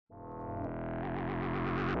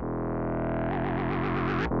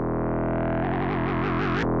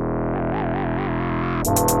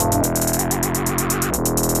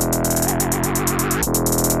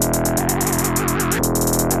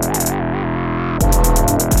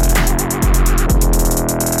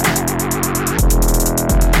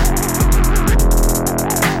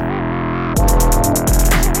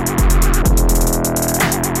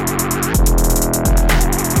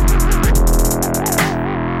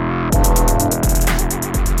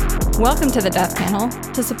Welcome to the Death Panel.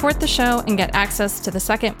 To support the show and get access to the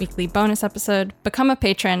second weekly bonus episode, become a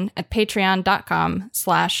patron at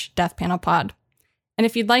patreon.com/deathpanelpod. And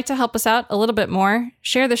if you'd like to help us out a little bit more,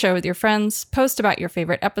 share the show with your friends, post about your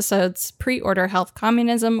favorite episodes, pre-order Health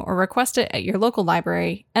Communism, or request it at your local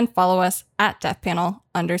library, and follow us at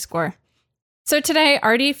deathpanel_. So today,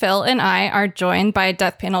 Artie, Phil, and I are joined by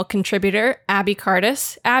Death Panel contributor Abby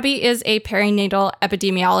Cardis. Abby is a perinatal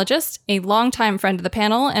epidemiologist, a longtime friend of the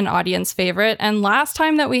panel, an audience favorite, and last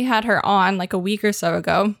time that we had her on, like a week or so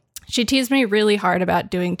ago, she teased me really hard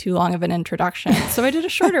about doing too long of an introduction, so I did a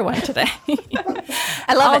shorter one today.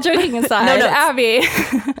 I love it. All joking aside, No notes. Abby,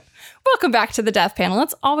 welcome back to the Death Panel.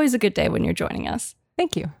 It's always a good day when you're joining us.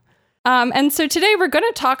 Thank you. And so today we're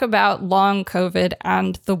going to talk about long COVID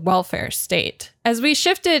and the welfare state. As we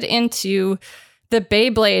shifted into the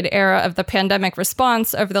Beyblade era of the pandemic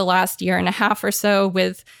response over the last year and a half or so,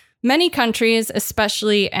 with many countries,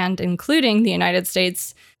 especially and including the United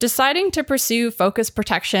States, deciding to pursue focused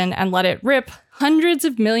protection and let it rip, hundreds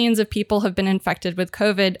of millions of people have been infected with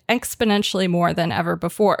COVID, exponentially more than ever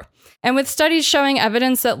before. And with studies showing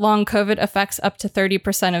evidence that long COVID affects up to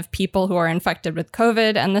 30% of people who are infected with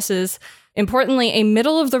COVID, and this is importantly a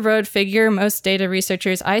middle-of-the-road figure. Most data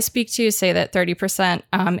researchers I speak to say that 30%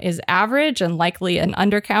 is average and likely an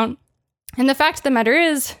undercount. And the fact of the matter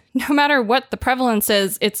is, no matter what the prevalence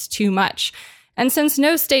is, it's too much. And since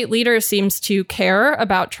no state leader seems to care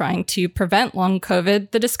about trying to prevent long COVID,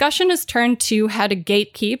 the discussion has turned to how to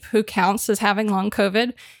gatekeep who counts as having long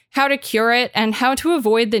COVID, how to cure it, and how to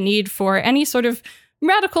avoid the need for any sort of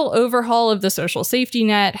radical overhaul of the social safety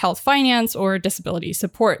net, health finance, or disability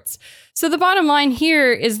supports. So the bottom line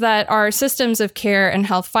here is that our systems of care and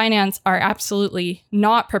health finance are absolutely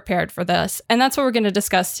not prepared for this. And that's what we're going to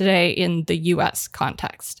discuss today in the US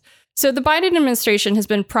context. So the Biden administration has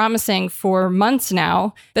been promising for months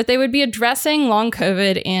now that they would be addressing long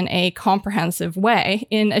COVID in a comprehensive way.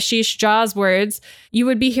 In Ashish Jha's words, you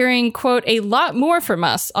would be hearing, quote, a lot more from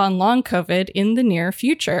us on long COVID in the near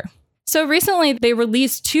future. So recently, they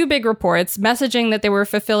released two big reports messaging that they were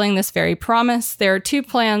fulfilling this very promise. There are two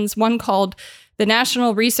plans, one called the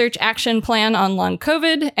National Research Action Plan on Long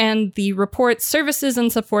COVID, and the report Services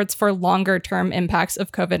and Supports for Longer-Term Impacts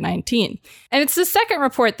of COVID-19. And it's the second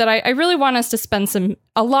report that I really want us to spend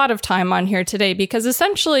a lot of time on here today, because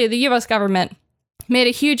essentially the US government made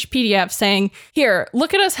a huge PDF saying, here,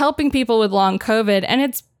 look at us helping people with long COVID, and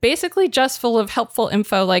it's basically just full of helpful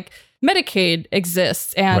info like Medicaid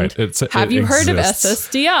exists, and have you heard of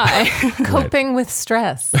SSDI? Coping with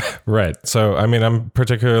stress. Right. So, I mean, I'm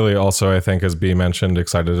particularly also, I think, as Bea mentioned,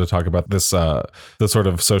 excited to talk about this, the sort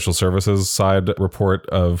of social services side report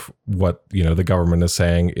of what, the government is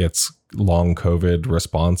saying its long COVID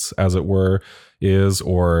response, as it were, is,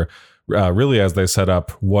 or really as they set up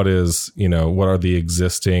what is, what are the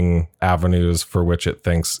existing avenues for which it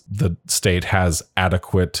thinks the state has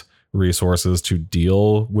adequate resources to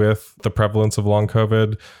deal with the prevalence of long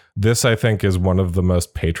COVID. This, I think, is one of the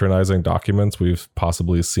most patronizing documents we've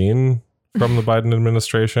possibly seen from the Biden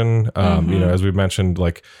administration. As we mentioned,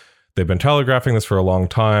 like they've been telegraphing this for a long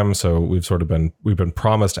time. So we've been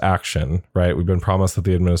promised action, right? We've been promised that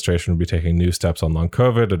the administration would be taking new steps on long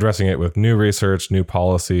COVID, addressing it with new research, new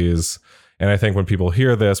policies. And I think when people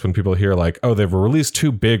hear this, when people hear like, oh, they've released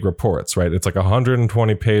two big reports, right? It's like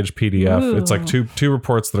 120 page PDF. Ooh. It's like two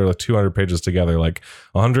reports that are like 200 pages together, like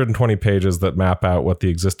 120 pages that map out what the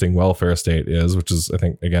existing welfare state is, which is, I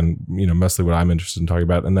think, again, mostly what I'm interested in talking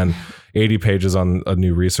about. And then 80 pages on a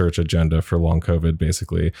new research agenda for long COVID,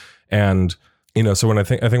 basically. And, so when I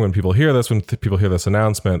think when people hear this, people hear this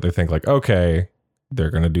announcement, they think like, okay, they're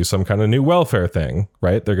going to do some kind of new welfare thing,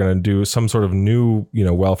 right? They're going to do some sort of new,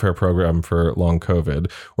 welfare program for long COVID,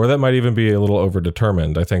 or that might even be a little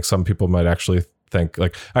overdetermined. I think some people might actually think I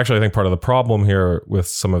think part of the problem here with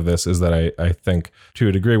some of this is that I think to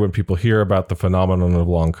a degree, when people hear about the phenomenon of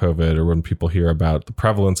long COVID, or when people hear about the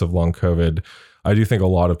prevalence of long COVID, I do think a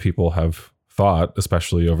lot of people have thought,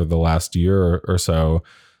 especially over the last year or so,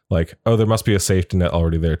 like, oh, there must be a safety net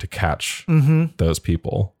already there to catch those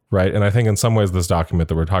people. Right. And I think in some ways, this document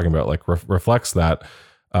that we're talking about like reflects that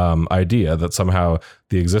idea that somehow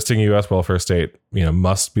the existing U.S. welfare state,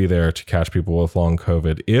 must be there to catch people with long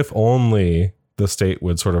COVID, if only the state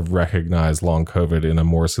would sort of recognize long COVID in a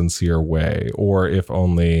more sincere way, or if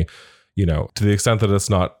only, to the extent that it's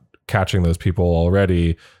not catching those people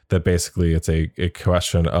already, that basically it's a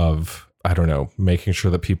question of, I don't know, making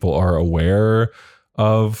sure that people are aware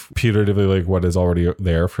of putatively like what is already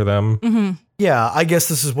there for them. Mm-hmm. Yeah, I guess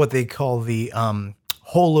this is what they call the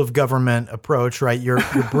whole of government approach, right? You're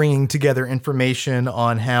bringing together information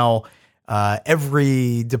on how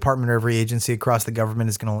every department or every agency across the government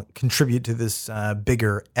is going to contribute to this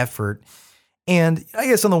bigger effort. And I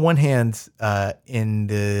guess on the one hand, in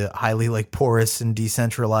the highly porous and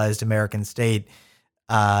decentralized American state,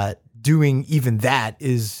 doing even that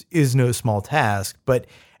is no small task. But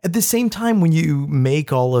at the same time, when you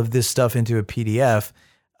make all of this stuff into a PDF,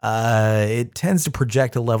 it tends to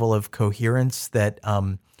project a level of coherence that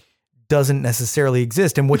doesn't necessarily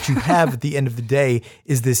exist. And what you have at the end of the day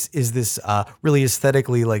is this really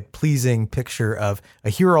aesthetically pleasing picture of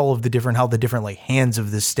here are all of the different hands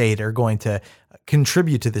of the state are going to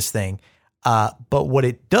contribute to this thing. But what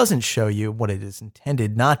it doesn't show you, what it is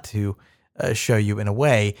intended not to show you in a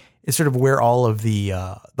way, is sort of where all of the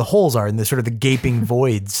holes are and the sort of the gaping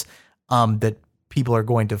voids that people are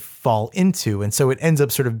going to fall into. And so it ends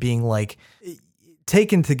up sort of being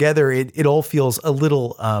taken together. It all feels a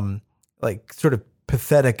little sort of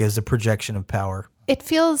pathetic as a projection of power. It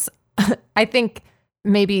feels, I think,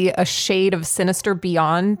 maybe a shade of sinister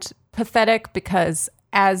beyond pathetic, because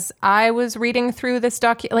as I was reading through this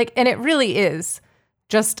document, and it really is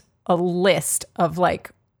just a list of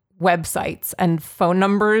websites and phone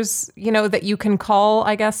numbers, that you can call,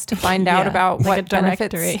 I guess, to find out about what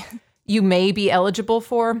benefits you may be eligible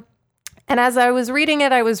for. And as I was reading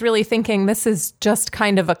it, I was really thinking this is just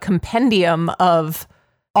kind of a compendium of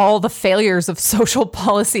all the failures of social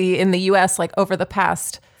policy in the US over the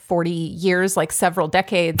past 40 years, several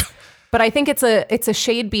decades. But I think it's a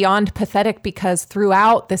shade beyond pathetic, because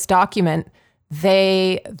throughout this document,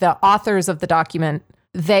 the authors of the document,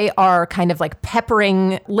 they are kind of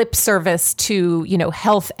peppering lip service to,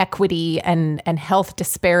 health equity and health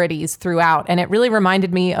disparities throughout. And it really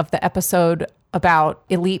reminded me of the episode about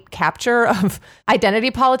elite capture of identity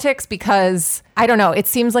politics, because I don't know, it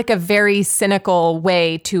seems like a very cynical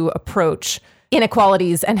way to approach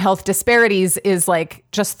inequalities and health disparities, is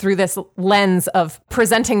just through this lens of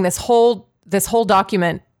presenting this whole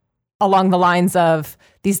document along the lines of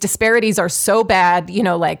these disparities are so bad,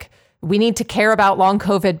 we need to care about long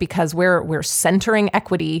COVID because we're centering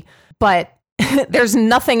equity. But there's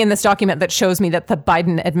nothing in this document that shows me that the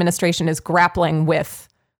Biden administration is grappling with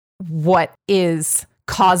what is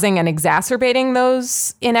causing and exacerbating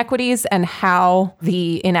those inequities, and how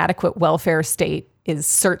the inadequate welfare state is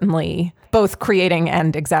certainly both creating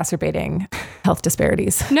and exacerbating health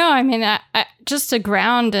disparities. No, I mean, just to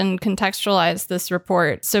ground and contextualize this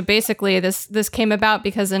report. So basically, this came about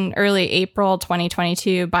because in early April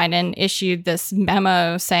 2022, Biden issued this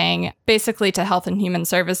memo saying, basically to Health and Human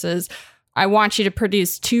Services, I want you to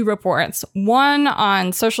produce 2 reports, one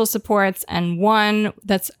on social supports and one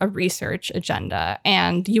that's a research agenda.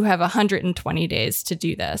 And you have 120 days to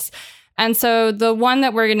do this. And so the one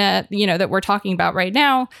that that we're talking about right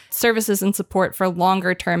now, services and support for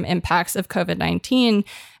longer term impacts of COVID-19.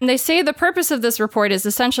 And they say the purpose of this report is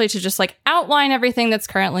essentially to just outline everything that's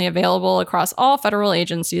currently available across all federal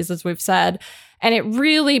agencies, as we've said. And it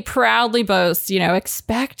really proudly boasts,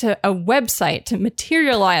 expect a website to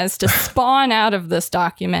materialize, to spawn out of this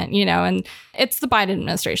document, and it's the Biden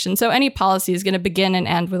administration. So any policy is going to begin and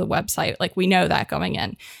end with a website. We know that going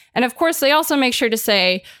in. And of course, they also make sure to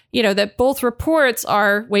say, that both reports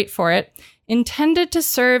are, wait for it, intended to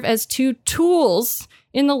serve as 2 tools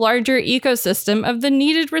in the larger ecosystem of the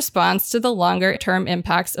needed response to the longer term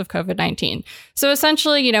impacts of COVID-19. So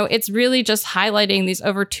essentially, it's really just highlighting these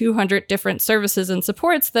over 200 different services and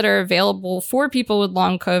supports that are available for people with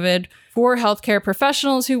long COVID, for healthcare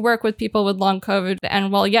professionals who work with people with long COVID.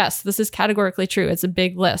 And while, yes, this is categorically true, it's a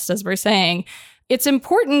big list, as we're saying, it's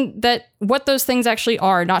important that what those things actually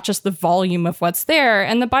are, not just the volume of what's there.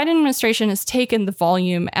 And the Biden administration has taken the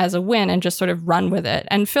volume as a win and just sort of run with it.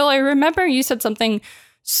 And Phil, I remember you said something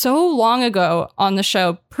so long ago on the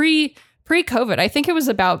show, pre-COVID, I think it was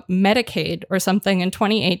about Medicaid or something in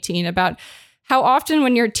 2018, about how often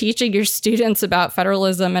when you're teaching your students about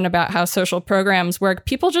federalism and about how social programs work,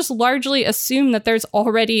 people just largely assume that there's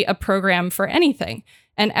already a program for anything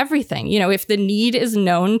and everything. If the need is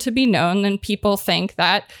known to be known, then people think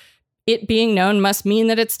that it being known must mean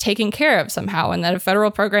that it's taken care of somehow and that a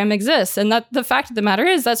federal program exists. And that the fact of the matter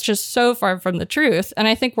is that's just so far from the truth. And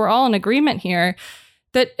I think we're all in agreement here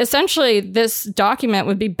that essentially this document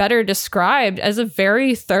would be better described as a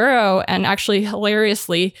very thorough and actually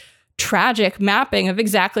hilariously tragic mapping of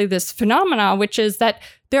exactly this phenomena, which is that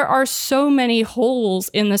there are so many holes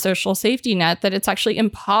in the social safety net that it's actually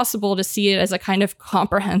impossible to see it as a kind of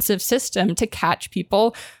comprehensive system to catch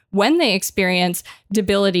people when they experience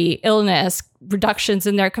debility, illness, reductions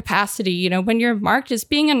in their capacity. When you're marked as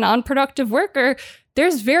being a non-productive worker,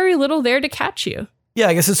 there's very little there to catch you. Yeah,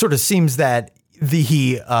 I guess it sort of seems that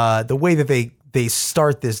the way that they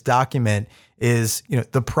start this document is,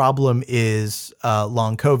 the problem is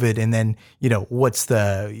long COVID, and then what's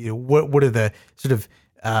the what are the sort of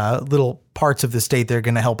little parts of the state that are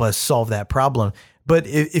going to help us solve that problem. But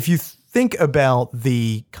if you think about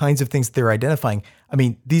the kinds of things that they're identifying, I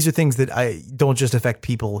mean, these are things that don't just affect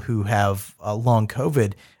people who have long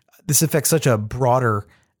COVID. This affects such a broader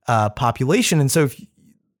population. And so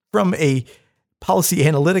from a policy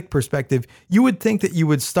analytic perspective, you would think that you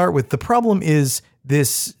would start with the problem is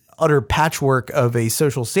this utter patchwork of a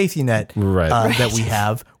social safety net that we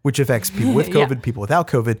have, which affects people with COVID, people without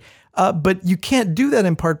COVID. But you can't do that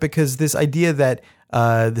in part because this idea that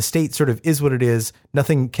the state sort of is what it is,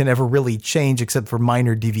 nothing can ever really change except for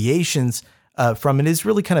minor deviations from it, is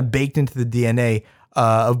really kind of baked into the DNA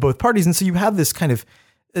of both parties. And so you have this kind of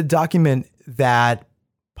document that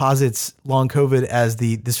posits long COVID as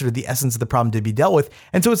the sort of the essence of the problem to be dealt with.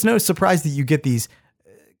 And so it's no surprise that you get these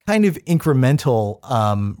kind of incremental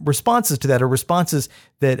responses to that, or responses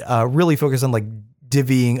that really focus on like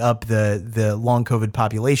divvying up the long COVID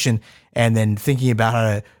population and then thinking about how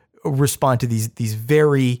to respond to these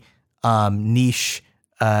very niche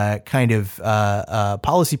kind of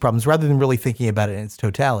policy problems rather than really thinking about it in its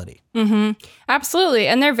totality. Mm-hmm. Absolutely.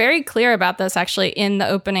 And they're very clear about this actually in the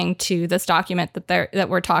opening to this document that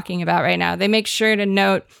we're talking about right now. They make sure to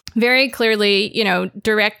note very clearly,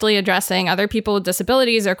 directly addressing other people with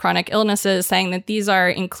disabilities or chronic illnesses, saying that these are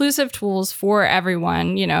inclusive tools for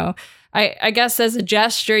everyone. I guess as a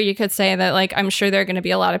gesture, you could say that, like, I'm sure there are going to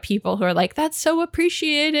be a lot of people who are like, that's so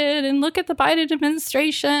appreciated. And look at the Biden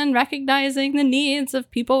administration recognizing the needs of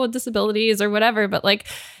people with disabilities or whatever. But like,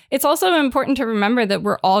 it's also important to remember that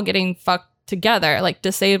we're all getting fucked together, like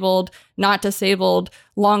disabled, not disabled,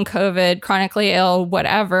 long COVID, chronically ill,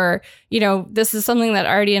 whatever. This is something that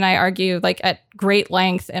Artie and I argue like at great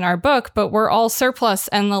length in our book, but we're all surplus,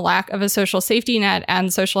 and the lack of a social safety net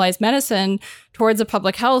and socialized medicine towards a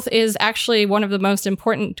public health is actually one of the most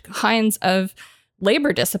important kinds of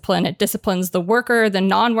labor discipline. It disciplines the worker, the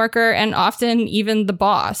non-worker, and often even the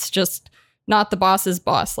boss, just not the boss's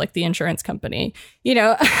boss, like the insurance company.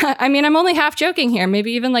 I mean, I'm only half joking here,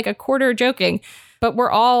 maybe even like a quarter joking, but we're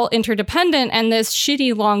all interdependent. And this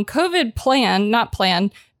shitty long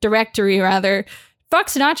COVID directory rather,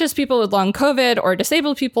 fucks not just people with long COVID or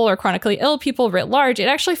disabled people or chronically ill people writ large. It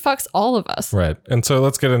actually fucks all of us. Right. And so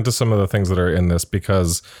let's get into some of the things that are in this,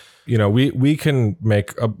 because we can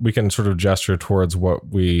sort of gesture towards what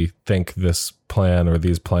we think this plan or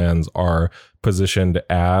these plans are positioned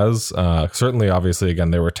as. Certainly, obviously,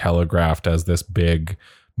 again, they were telegraphed as this big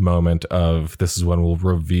moment of this is when we'll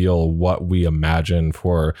reveal what we imagine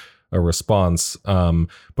for a response.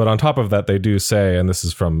 But on top of that, they do say, and this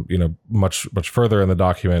is from, much further in the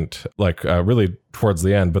document, like really towards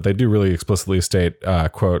the end, but they do really explicitly state,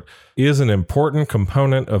 quote, is an important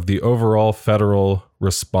component of the overall federal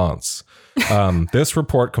response. This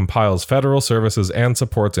report compiles federal services and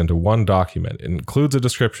supports into one document. It includes a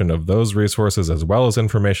description of those resources as well as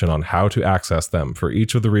information on how to access them. For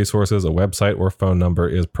each of the resources, a website or phone number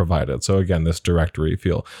is provided. So again, this directory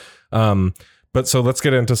feel. But so let's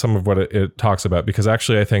get into some of what it talks about, because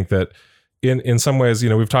actually I think that in some ways,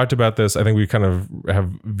 we've talked about this. I think we kind of have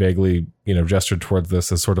vaguely, gestured towards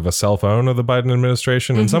this as sort of a cell phone of the Biden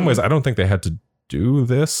administration. In some ways, I don't think they had to do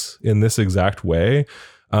this in this exact way.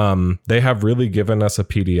 They have really given us a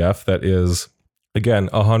PDF that is, again,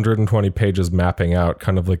 120 pages mapping out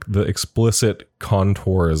kind of like the explicit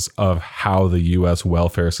contours of how the U.S.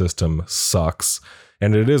 welfare system sucks.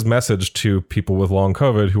 And it is messaged to people with long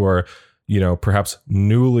COVID who are, perhaps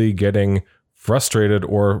newly getting frustrated,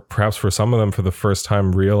 or perhaps for some of them for the first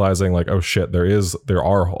time realizing like, oh shit, there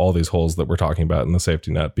are all these holes that we're talking about in the safety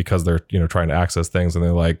net, because they're, trying to access things, and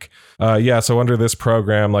they're like, so under this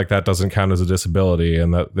program, like that doesn't count as a disability.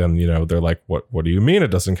 And then, they're like, what do you mean it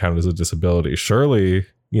doesn't count as a disability? Surely,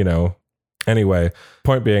 anyway,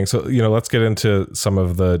 point being, so, let's get into some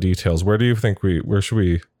of the details. Where should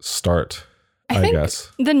we start? I guess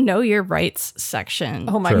the Know Your Rights section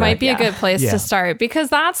might be a good place to start, because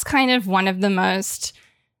that's kind of one of the most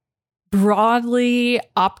broadly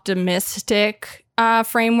optimistic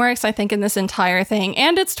frameworks, I think, in this entire thing.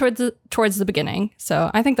 And it's towards the beginning. So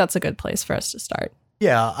I think that's a good place for us to start.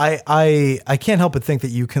 Yeah, I can't help but think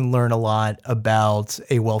that you can learn a lot about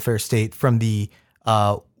a welfare state from the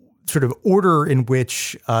sort of order in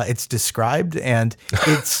which it's described. And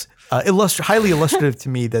it's highly illustrative to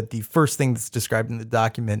me that the first thing that's described in the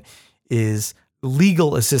document is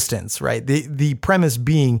legal assistance, right? The premise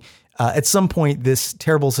being at some point this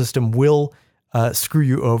terrible system will screw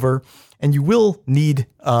you over, and you will need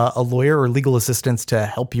a lawyer or legal assistance to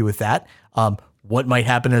help you with that. What might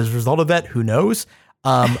happen as a result of that? Who knows?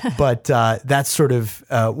 But that's sort of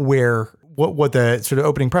what the sort of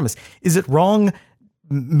opening premise. Is it wrong?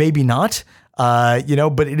 Maybe not.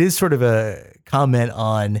 But it is sort of a comment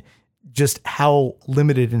on just how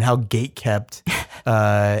limited and how gatekept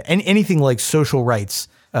and anything like social rights,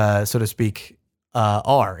 so to speak,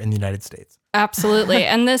 are in the United States. Absolutely.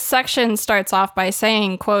 And this section starts off by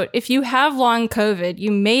saying, quote, if you have long COVID,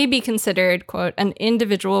 you may be considered, quote, an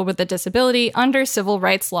individual with a disability under civil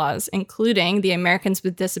rights laws, including the Americans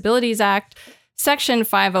with Disabilities Act, Section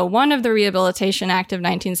 501 of the Rehabilitation Act of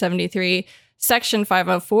 1973, Section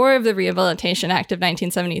 504 of the Rehabilitation Act of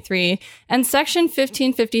 1973, and Section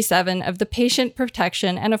 1557 of the Patient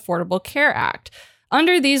Protection and Affordable Care Act.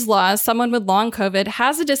 Under these laws, someone with long COVID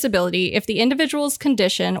has a disability if the individual's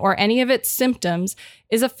condition or any of its symptoms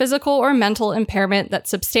is a physical or mental impairment that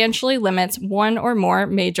substantially limits one or more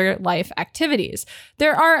major life activities.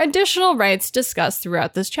 There are additional rights discussed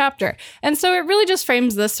throughout this chapter. And so it really just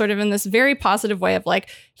frames this sort of in this very positive way of like,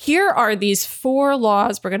 here are these 4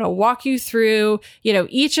 laws. We're going to walk you through,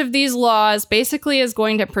 each of these laws basically is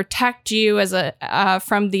going to protect you as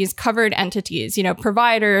from these covered entities,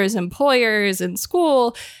 providers, employers, and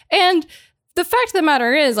school. And the fact of the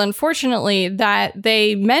matter is, unfortunately, that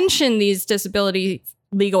they mention these disability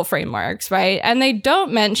legal frameworks, right? And they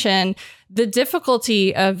don't mention the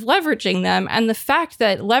difficulty of leveraging them and the fact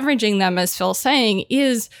that leveraging them, as Phil's saying,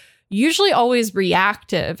 is usually always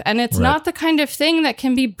reactive. And it's not the kind of thing that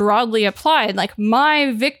can be broadly applied. Like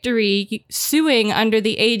my victory suing under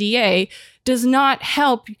the ADA does not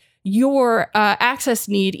help your access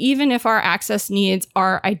need, even if our access needs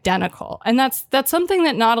are identical. And that's something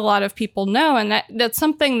that not a lot of people know. And that's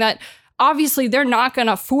something that obviously they're not going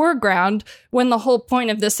to foreground when the whole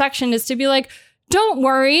point of this section is to be like, don't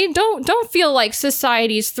worry, don't feel like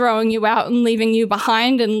society's throwing you out and leaving you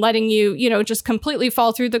behind and letting you, just completely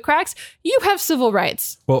fall through the cracks. You have civil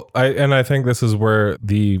rights. Well, I think this is where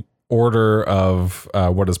the order of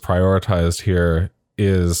what is prioritized here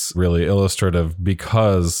is really illustrative,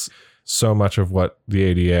 because so much of what the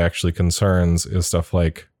ADA actually concerns is stuff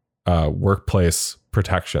like workplace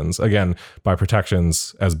protections. Again, by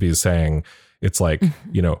protections, as B is saying, it's like,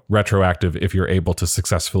 retroactive if you're able to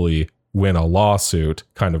successfully win a lawsuit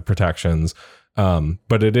kind of protections.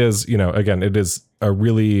 But it is, again, it is a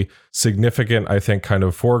really significant, I think, kind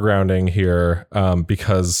of foregrounding here,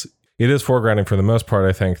 because it is foregrounding for the most part,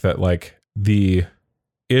 I think, that like the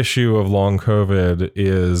issue of long COVID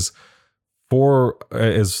is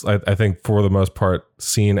I think for the most part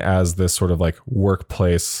seen as this sort of like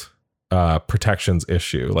workplace protections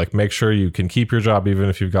issue. Like, make sure you can keep your job even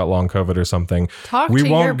if you've got long COVID or something. We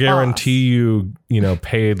won't guarantee you,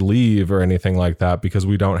 paid leave or anything like that, because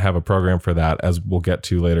we don't have a program for that, as we'll get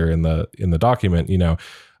to later in the document.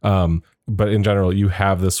 But in general, you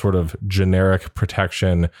have this sort of generic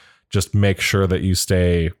protection. Just make sure that you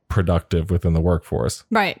stay productive within the workforce.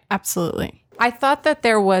 Right. Absolutely. I thought that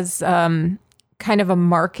there was kind of a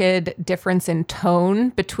marked difference in tone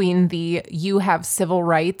between the you have civil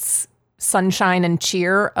rights sunshine and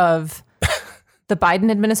cheer of the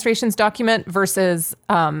Biden administration's document versus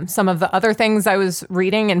some of the other things I was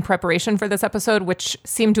reading in preparation for this episode, which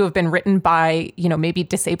seemed to have been written by, maybe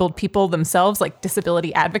disabled people themselves, like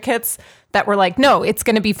disability advocates that were like, no, it's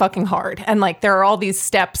going to be fucking hard. And like, there are all these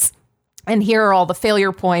steps and here are all the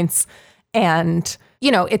failure points. And,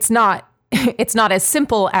 it's not as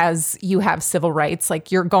simple as you have civil rights.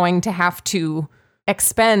 Like, you're going to have to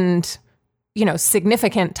expend,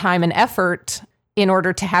 significant time and effort in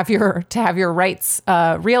order to have your rights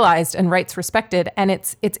realized and rights respected. And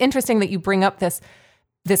it's interesting that you bring up this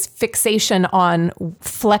fixation on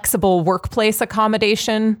flexible workplace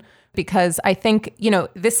accommodation, because I think,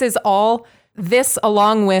 this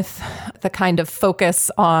along with the kind of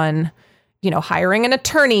focus on, hiring an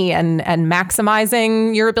attorney and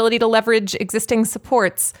maximizing your ability to leverage existing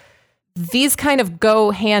supports, these kind of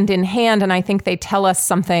go hand in hand. And I think they tell us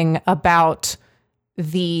something about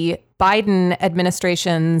the Biden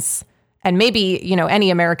administration's, and maybe, any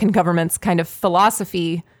American government's kind of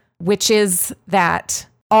philosophy, which is that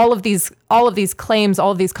all of these claims,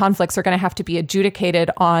 all of these conflicts are going to have to be adjudicated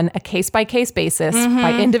on a case-by-case basis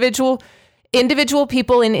by individual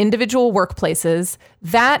people in individual workplaces.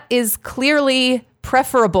 That is clearly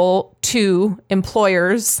preferable to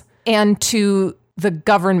employers and to the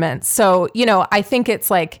government. So, I think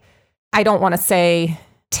it's like, I don't want to say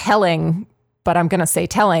telling, but I'm going to say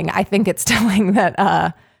telling. I think it's telling that,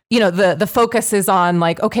 the focus is on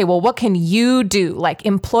like, okay, well, what can you do? Like,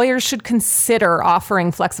 employers should consider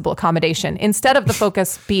offering flexible accommodation instead of the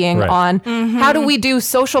focus being on how do we do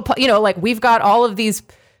social, like we've got all of these,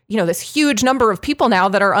 this huge number of people now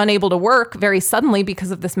that are unable to work very suddenly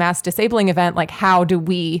because of this mass disabling event. Like, how do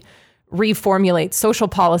we reformulate social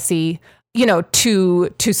policy, to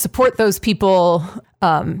support those people?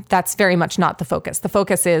 That's very much not the focus. The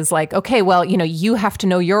focus is like, okay, well, you have to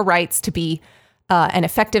know your rights to be an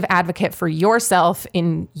effective advocate for yourself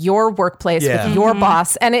in your workplace with your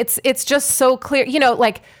boss. And it's just so clear,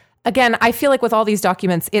 again, I feel like with all these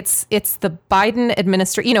documents, it's the Biden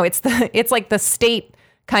administration, it's like the state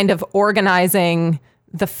kind of organizing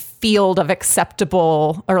the field of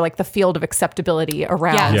acceptable, or like the field of acceptability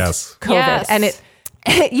around COVID. Yes. And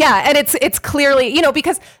and it's clearly,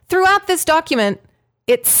 because throughout this document,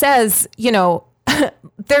 it says, there's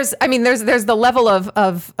the level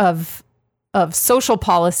of social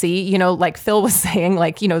policy, like Phil was saying,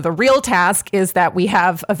 like, the real task is that we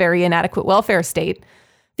have a very inadequate welfare state.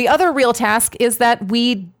 The other real task is that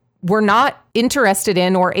we were not interested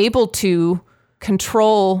in or able to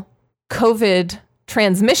control COVID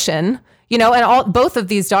transmission, and both of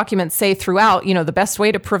these documents say throughout, the best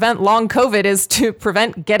way to prevent long COVID is to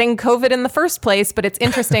prevent getting COVID in the first place. But it's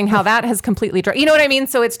interesting how that has completely, you know what I mean?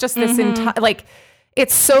 So it's just this entire, like,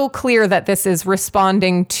 it's so clear that this is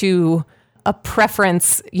responding to a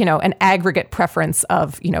preference, an aggregate preference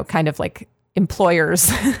of, kind of like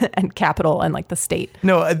employers and capital and like the state.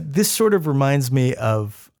 No, this sort of reminds me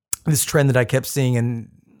of this trend that I kept seeing in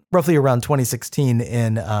roughly around 2016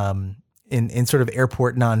 in sort of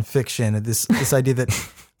airport nonfiction. This idea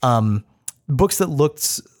that books that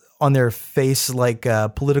looked on their face like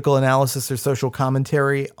political analysis or social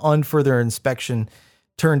commentary on further inspection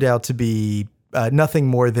turned out to be nothing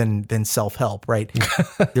more than self-help, right?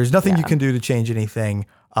 There's nothing you can do to change anything.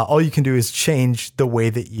 All you can do is change the way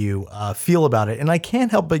that you feel about it. And I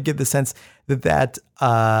can't help but get the sense that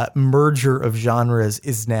merger of genres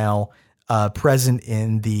is now present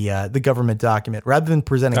in the government document. Rather than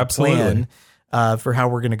presenting a plan for how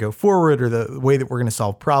we're going to go forward or the way that we're going to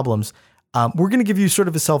solve problems, we're going to give you sort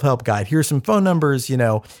of a self-help guide. Here's some phone numbers,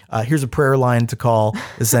 here's a prayer line to call,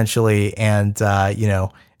 essentially, and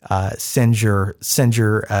send your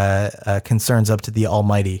concerns up to the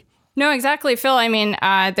Almighty. No, exactly, Phil. I mean,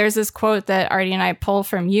 there's this quote that Artie and I pull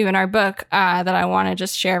from you in our book that I want to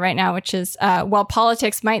just share right now, which is, while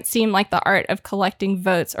politics might seem like the art of collecting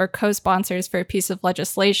votes or co-sponsors for a piece of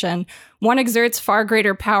legislation, one exerts far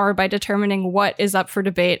greater power by determining what is up for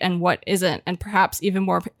debate and what isn't, and perhaps even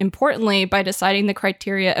more importantly, by deciding the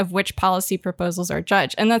criteria of which policy proposals are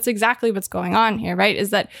judged. And that's exactly what's going on here, right?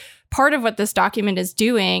 Is that part of what this document is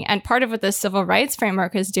doing, and part of what this civil rights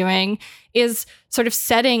framework is doing, is sort of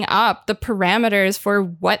setting up the parameters for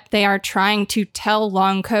what they are trying to tell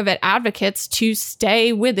long COVID advocates to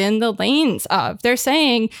stay within the lanes of. They're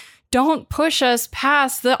saying, don't push us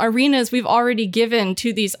past the arenas we've already given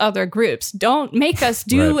to these other groups. Don't make us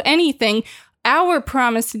do anything. Our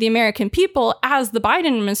promise to the American people as the Biden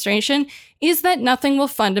administration is that nothing will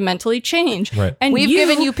fundamentally change. Right. And we've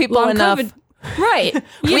given you people enough. COVID, right.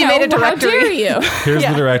 We made a directory. How dare you? Here's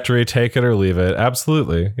the directory. Take it or leave it.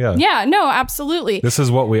 Absolutely. Yeah. Yeah. No, absolutely. This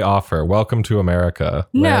is what we offer. Welcome to America,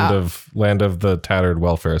 land of the tattered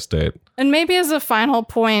welfare state. And maybe as a final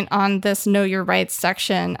point on this Know Your Rights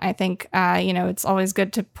section, I think, it's always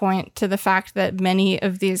good to point to the fact that many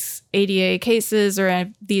of these ADA cases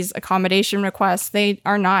or these accommodation requests, they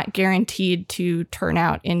are not guaranteed to turn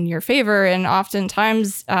out in your favor. And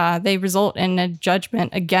oftentimes they result in a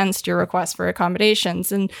judgment against your request for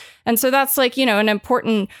accommodations. And so that's like, an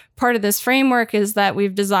important part of this framework is that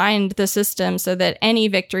we've designed the system so that any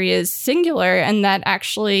victory is singular, and that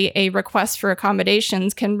actually a request for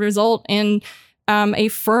accommodations can result in a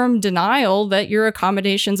firm denial that your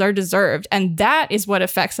accommodations are deserved. And that is what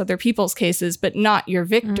affects other people's cases, but not your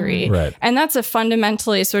victory. Right. And that's a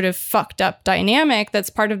fundamentally sort of fucked up dynamic that's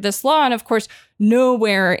part of this law. And of course,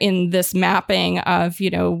 nowhere in this mapping of,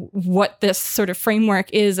 what this sort of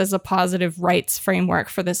framework is as a positive rights framework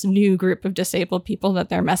for this new group of disabled people that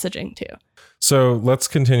they're messaging to. So let's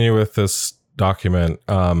continue with this document.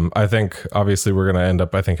 I think obviously we're going to end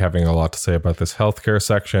up, having a lot to say about this healthcare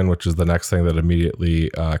section, which is the next thing that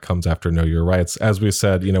immediately comes after Know Your Rights. As we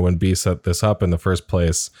said, when B set this up in the first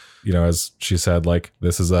place, as she said, like,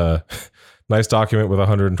 this is a nice document with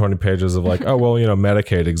 120 pages of like, oh, well,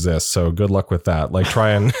 Medicaid exists, so good luck with that. Like,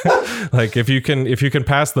 try and like, if you can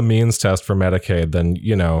pass the means test for Medicaid, then,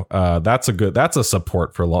 that's a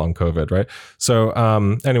support for long COVID, right? So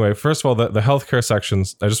anyway, first of all, the healthcare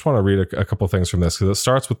sections, I just want to read a couple things from this because it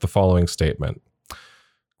starts with the following statement.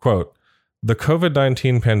 Quote, "The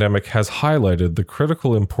COVID-19 pandemic has highlighted the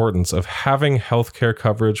critical importance of having healthcare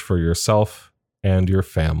coverage for yourself and your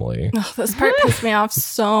family. Oh, this part pissed me off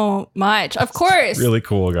so much. Of course. Really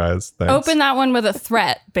cool, guys. Thanks. Open that one with a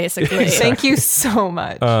threat, basically. Thank you so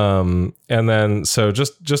much. And then, so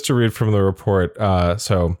just to read from the report,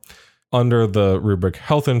 so under the rubric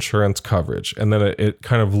health insurance coverage, and then it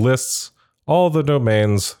kind of lists all the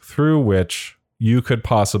domains through which you could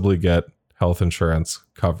possibly get health insurance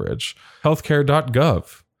coverage.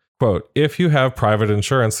 Healthcare.gov. Quote, if you have private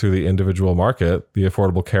insurance through the individual market, the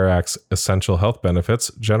Affordable Care Act's essential health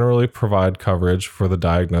benefits generally provide coverage for the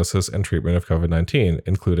diagnosis and treatment of COVID-19,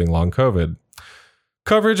 including long COVID.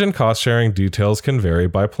 Coverage and cost sharing details can vary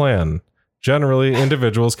by plan. Generally,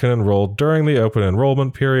 individuals can enroll during the open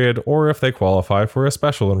enrollment period or if they qualify for a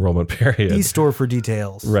special enrollment period. E-store for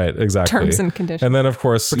details. Right, exactly. Terms and conditions. And then, of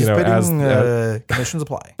course, conditions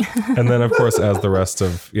apply. And then, of course, as the rest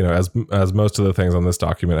of, as most of the things on this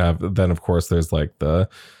document have, then, of course, there's like a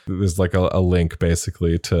link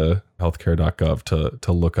basically to healthcare.gov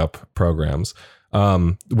to look up programs.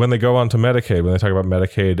 When they go on to Medicaid, when they talk about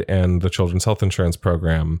Medicaid and the Children's Health Insurance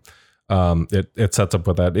Program, it sets up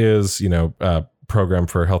what that is, program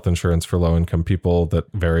for health insurance for low-income people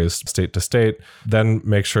that varies state to state. Then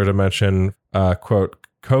make sure to mention, quote,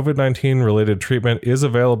 COVID-19 related treatment is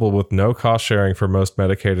available with no cost sharing for most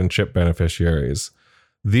Medicaid and CHIP beneficiaries.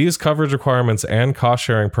 These coverage requirements and cost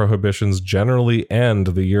sharing prohibitions generally end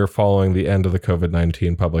the year following the end of the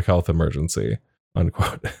COVID-19 public health emergency.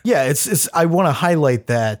 Unquote. Yeah, I want to highlight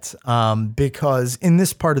that because in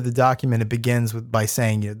this part of the document, it begins by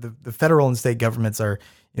saying the federal and state governments are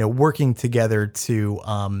working together to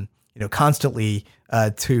constantly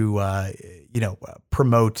to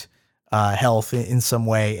promote health in some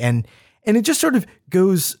way, and it just sort of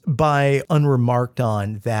goes by unremarked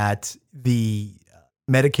on that the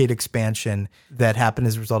Medicaid expansion that happened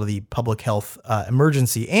as a result of the public health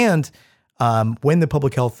emergency and when the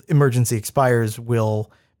public health emergency expires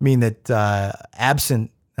will mean that absent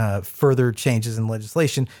further changes in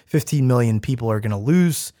legislation, 15 million people are going to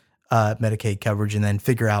lose Medicaid coverage and then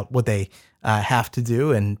figure out what they have to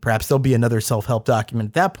do. And perhaps there'll be another self-help document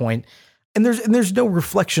at that point. And there's no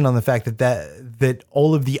reflection on the fact that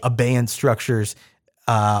all of the abeyance structures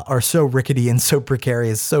are so rickety and so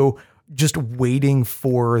precarious, so just waiting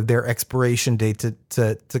for their expiration date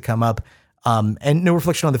to come up. And no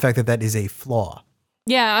reflection on the fact that is a flaw.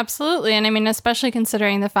 Yeah, absolutely. And I mean, especially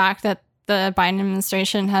considering the fact that the Biden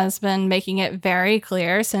administration has been making it very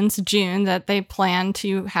clear since June that they plan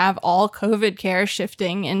to have all COVID care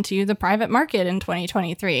shifting into the private market in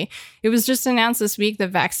 2023. It was just announced this week that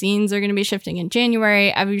vaccines are going to be shifting in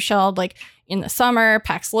January, Evusheld in the summer,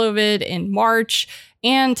 Paxlovid in March.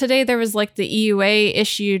 And today there was the EUA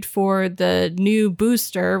issued for the new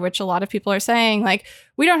booster, which a lot of people are saying,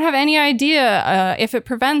 we don't have any idea if it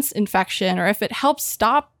prevents infection or if it helps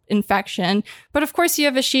stop infection. But of course, you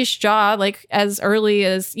have Ashish Jha, as early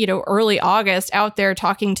as, early August out there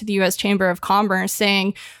talking to the U.S. Chamber of Commerce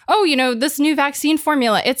saying, oh, this new vaccine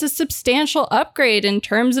formula, it's a substantial upgrade in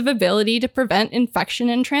terms of ability to prevent infection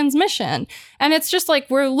and transmission. And it's just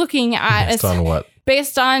we're looking at... Based on what?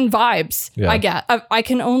 Based on vibes, yeah. I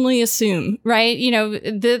can only assume, right?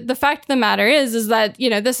 The fact of the matter is that,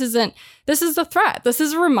 this is a threat. This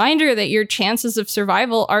is a reminder that your chances of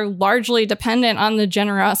survival are largely dependent on the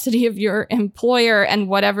generosity of your employer and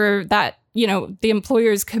whatever that, the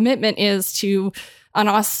employer's commitment is to an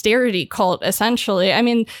austerity cult, essentially. I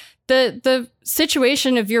mean, the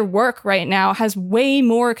situation of your work right now has way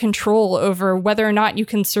more control over whether or not you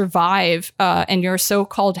can survive and your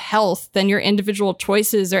so-called health than your individual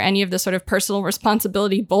choices or any of the sort of personal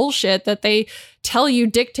responsibility bullshit that they tell you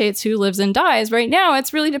dictates who lives and dies. Right now,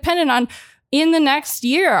 it's really dependent on, in the next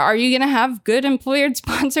year, are you going to have good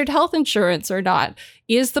employer-sponsored health insurance or not?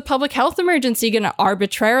 Is the public health emergency going to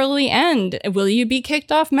arbitrarily end? Will you be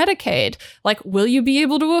kicked off Medicaid? Will you be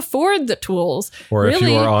able to afford the tools? Or if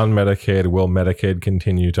you are on Medicaid, will Medicaid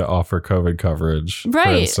continue to offer COVID coverage?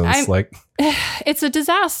 Right. For instance, it's a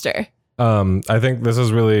disaster. I think this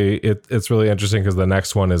is it's really interesting because the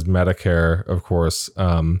next one is Medicare, of course.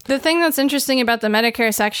 The thing that's interesting about the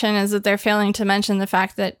Medicare section is that they're failing to mention the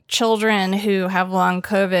fact that children who have long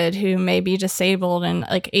COVID, who may be disabled and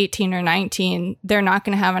 18 or 19, they're not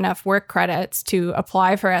going to have enough work credits to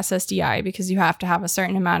apply for SSDI because you have to have a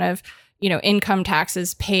certain amount of income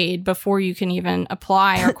taxes paid before you can even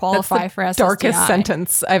apply or qualify for SSDI. Darkest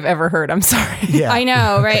sentence I've ever heard. I'm sorry. Yeah. I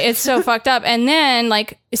know, right? It's so fucked up. And then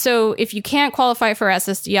so if you can't qualify for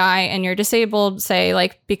SSDI and you're disabled,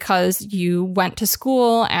 say because you went to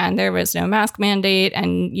school and there was no mask mandate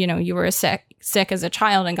and, you were a sick sick as a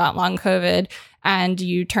child and got long COVID and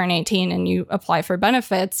you turn 18 and you apply for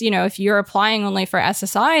benefits, if you're applying only for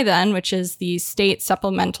SSI then, which is the state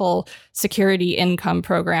supplemental security income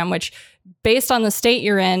program, which based on the state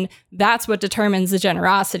you're in, that's what determines the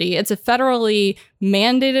generosity. It's a federally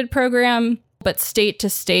mandated program, but state to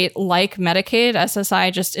state, like Medicaid,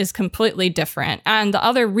 SSI just is completely different. And the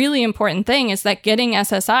other really important thing is that getting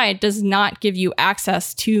SSI does not give you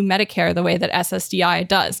access to Medicare the way that SSDI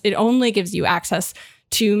does. It only gives you access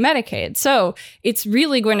to Medicaid. So it's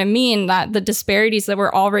really going to mean that the disparities that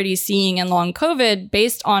we're already seeing in long COVID,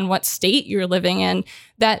 based on what state you're living in,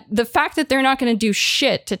 that the fact that they're not going to do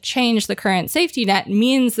shit to change the current safety net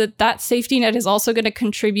means that that safety net is also going to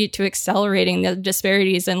contribute to accelerating the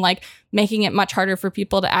disparities and like making it much harder for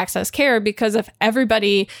people to access care. Because if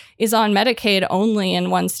everybody is on Medicaid only in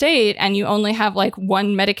one state and you only have like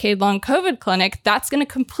one Medicaid long COVID clinic, that's going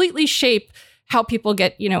to completely shape how people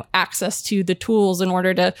get, access to the tools in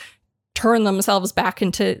order to turn themselves back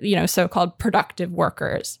into, so-called productive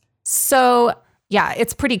workers. So, yeah,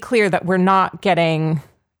 it's pretty clear that we're not getting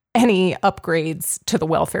any upgrades to the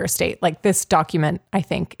welfare state. Like this document, I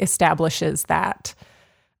think, establishes that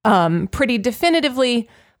pretty definitively.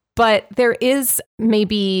 But there is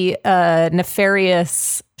maybe a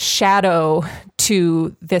nefarious shadow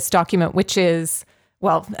to this document, which is,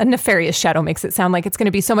 well, a nefarious shadow makes it sound like it's going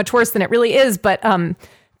to be so much worse than it really is. But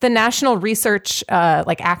the National Research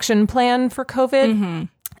Action Plan for COVID,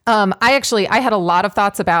 I had a lot of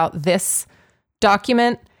thoughts about this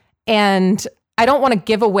document, and I don't want to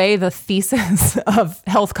give away the thesis of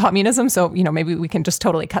health communism. So, maybe we can just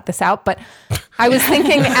totally cut this out. But I was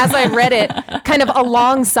thinking as I read it, kind of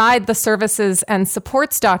alongside the services and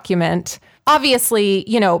supports document, obviously,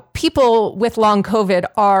 people with long COVID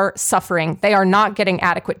are suffering. They are not getting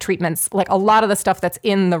adequate treatments. Like a lot of the stuff that's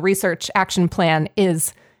in the research action plan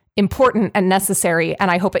is important and necessary. And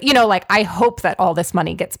I hope I hope that all this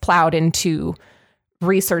money gets plowed into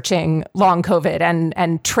researching long COVID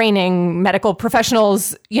and training medical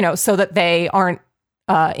professionals, so that they aren't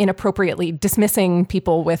inappropriately dismissing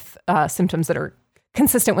people with symptoms that are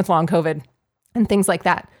consistent with long COVID and things like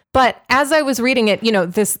that. But as I was reading it,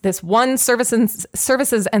 this one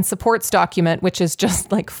services and supports document, which is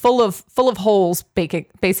just like full of holes,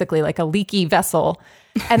 basically like a leaky vessel.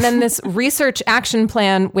 And then this research action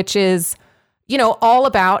plan, which is, all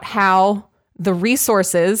about how the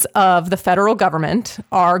resources of the federal government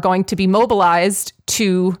are going to be mobilized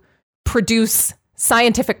to produce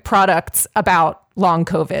scientific products about long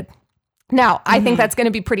COVID. Now, I think that's going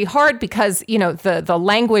to be pretty hard because, the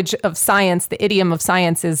language of science, the idiom of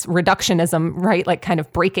science is reductionism, right? Like kind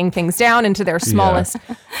of breaking things down into their smallest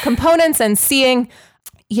components and seeing,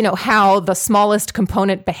 how the smallest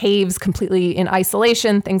component behaves completely in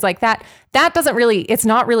isolation, things like that. That it's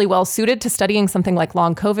not really well suited to studying something like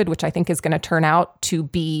long COVID, which I think is going to turn out to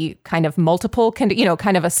be kind of multiple, kind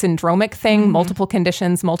of a syndromic thing, multiple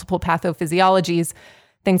conditions, multiple pathophysiologies,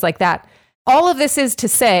 things like that. All of this is to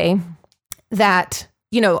say that,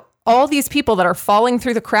 all these people that are falling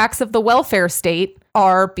through the cracks of the welfare state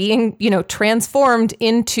are being, transformed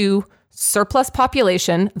into surplus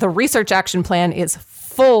population. The research action plan is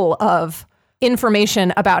full of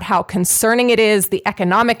information about how concerning it is, the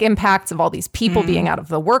economic impacts of all these people being out of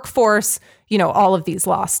the workforce, all of these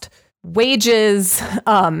lost wages.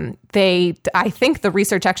 I think the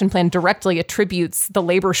research action plan directly attributes the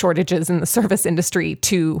labor shortages in the service industry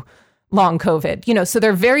to long COVID, so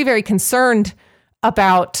they're very, very concerned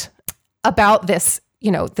about this,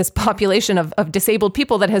 this population of disabled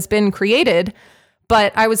people that has been created.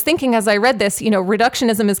 But I was thinking as I read this,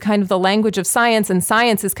 reductionism is kind of the language of science, and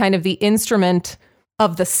science is kind of the instrument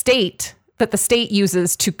of the state that the state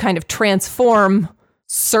uses to kind of transform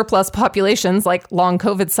surplus populations like long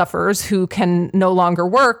COVID sufferers who can no longer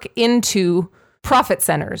work into profit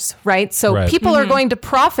centers, right? So people are going to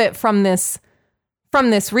profit from this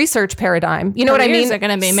research paradigm. You know what I mean? Careers are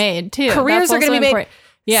going to be made too. Careers are going to be made.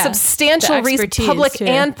 Yeah. Substantial public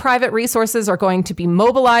and private resources are going to be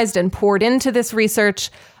mobilized and poured into this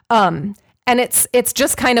research. And it's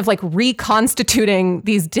just kind of like reconstituting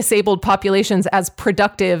these disabled populations as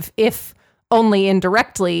productive, if only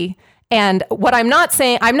indirectly. And what I'm not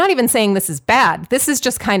even saying this is bad. This is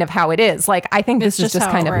just kind of how it is. Like, I think this is just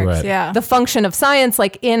kind of the function of science.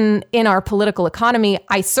 Like in our political economy,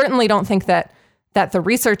 I certainly don't think that the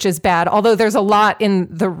research is bad, although there's a lot in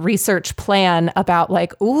the research plan about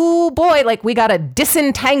like, ooh boy, like we got to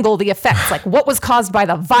disentangle the effects, like what was caused by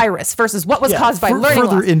the virus versus what was caused by learning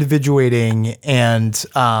further loss. Individuating and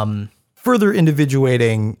further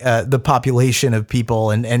individuating the population of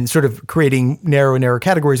people and sort of creating narrow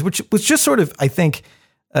categories, which was just sort of, I think,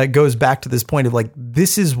 goes back to this point of like,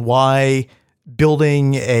 this is why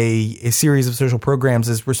building a series of social programs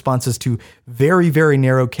as responses to very, very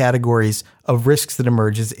narrow categories of risks that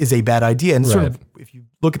emerge is a bad idea. And sort of, if you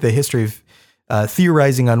look at the history of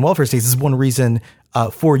theorizing on welfare states, this is one reason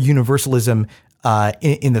for universalism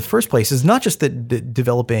in the first place, is not just that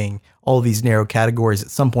developing all these narrow categories at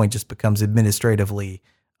some point just becomes administratively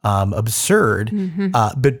absurd,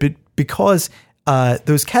 but because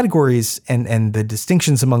those categories and the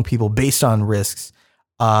distinctions among people based on risks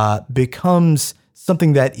becomes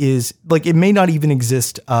something that is like, it may not even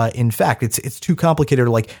exist in fact. It's too complicated, or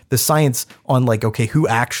like the science on like, okay, who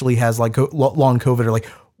actually has like long COVID, or like,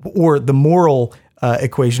 or the moral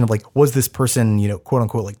equation of like, was this person, you know, quote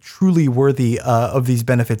unquote, like truly worthy of these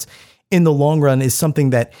benefits in the long run, is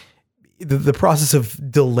something that the process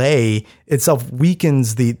of delay itself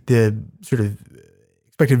weakens the sort of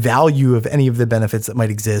expected value of any of the benefits that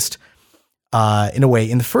might exist in a way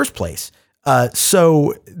in the first place.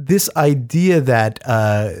 So this idea that,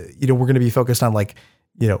 you know, we're going to be focused on like,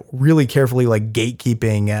 you know, really carefully like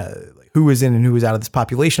gatekeeping who is in and who is out of this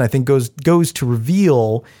population, I think goes to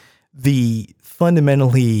reveal the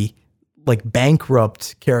fundamentally like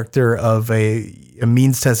bankrupt character of a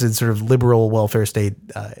means-tested sort of liberal welfare state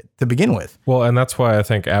to begin with. Well, and that's why I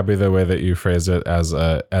think, Abby, the way that you phrase it as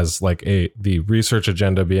like the research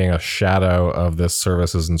agenda being a shadow of this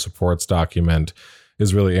services and supports document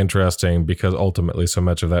is really interesting, because ultimately so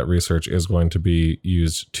much of that research is going to be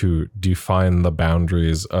used to define the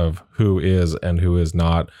boundaries of who is and who is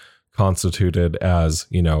not constituted as,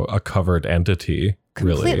 you know, a covered entity.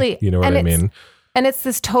 Completely. Really. You know what I mean? And it's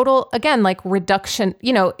this total, again, like reduction,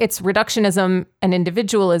 you know, it's reductionism and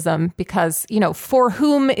individualism, because, you know, for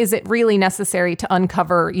whom is it really necessary to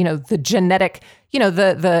uncover, you know, the genetic, you know,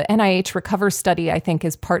 the NIH Recover study, I think,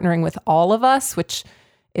 is partnering with All of Us, which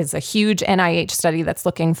is a huge NIH study that's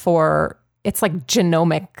looking for, it's like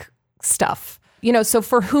genomic stuff. You know, so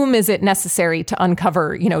for whom is it necessary to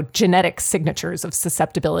uncover, you know, genetic signatures of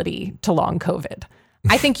susceptibility to long COVID?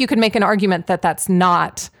 I think you could make an argument that that's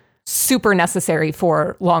not super necessary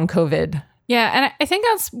for long COVID. Yeah, and I think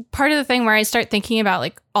that's part of the thing where I start thinking about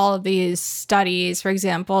like all of these studies, for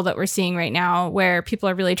example, that we're seeing right now, where people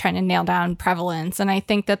are really trying to nail down prevalence. And I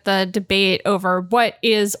think that the debate over what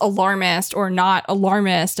is alarmist or not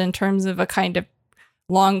alarmist in terms of a kind of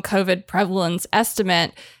long COVID prevalence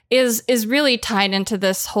estimate is really tied into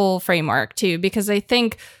this whole framework too, because I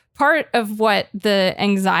think part of what the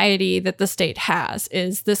anxiety that the state has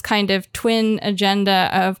is this kind of twin agenda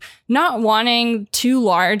of not wanting too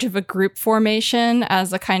large of a group formation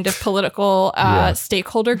as a kind of political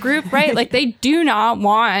stakeholder group, right? Like they do not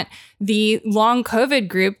want the long COVID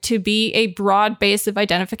group to be a broad base of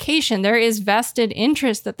identification. There is vested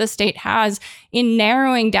interest that the state has in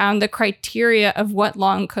narrowing down the criteria of what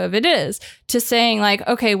long COVID is, to saying like,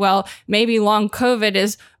 okay, well, maybe long COVID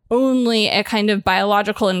is only a kind of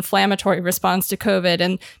biological inflammatory response to COVID,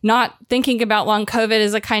 and not thinking about long COVID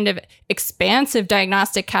as a kind of expansive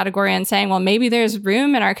diagnostic category and saying, well, maybe there's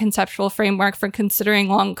room in our conceptual framework for considering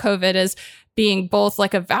long COVID as being both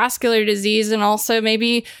like a vascular disease and also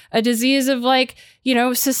maybe a disease of like, you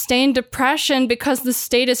know, sustained depression because the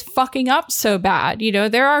state is fucking up so bad. You know,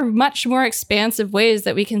 there are much more expansive ways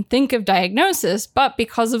that we can think of diagnosis, but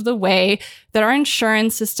because of the way that our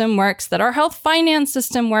insurance system works, that our health finance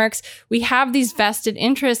system works, we have these vested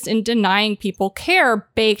interests in denying people care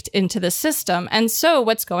baked into the system. And so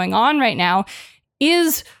what's going on right now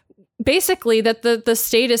is basically that the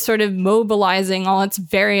state is sort of mobilizing all its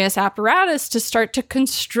various apparatus to start to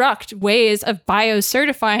construct ways of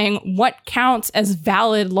biocertifying what counts as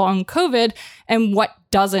valid long COVID and what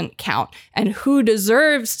doesn't count, and who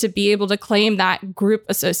deserves to be able to claim that group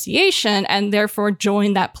association and therefore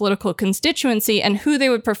join that political constituency, and who they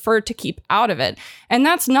would prefer to keep out of it. And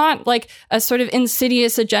that's not like a sort of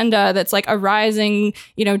insidious agenda that's like arising,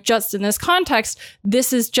 you know, just in this context.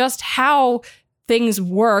 This is just how things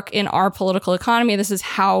work in our political economy. This is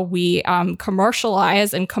how we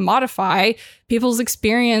commercialize and commodify people's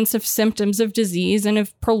experience of symptoms of disease and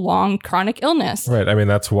of prolonged chronic illness. Right. I mean,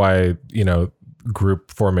 that's why, you know,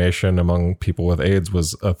 group formation among people with AIDS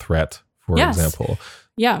was a threat, for example.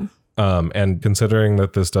 Yeah. And considering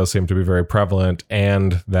that this does seem to be very prevalent,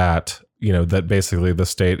 and that, you know, that basically the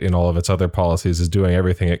state in all of its other policies is doing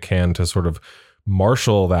everything it can to sort of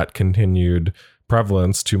marshal that continued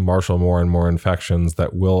prevalence, to marshal more and more infections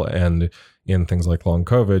that will end in things like long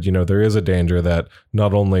COVID, there is a danger that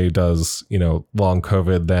not only does, long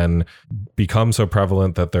COVID then become so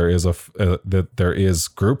prevalent that there is that there is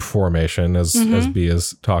group formation, as B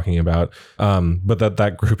is talking about, but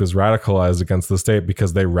that group is radicalized against the state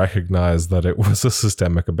because they recognize that it was a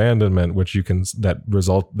systemic abandonment, which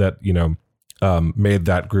made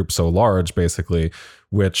that group so large, basically,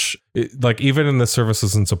 which even in the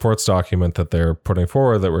services and supports document that they're putting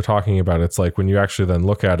forward that we're talking about, it's like when you actually then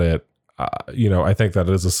look at it, I think that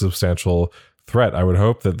is a substantial threat. I would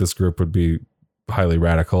hope that this group would be highly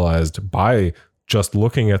radicalized by just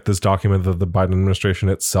looking at this document that the Biden administration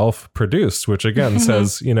itself produced, which again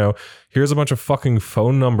says, here's a bunch of fucking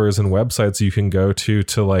phone numbers and websites you can go to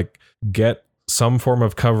get some form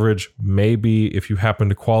of coverage. Maybe if you happen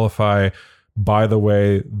to qualify. By the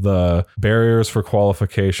way, the barriers for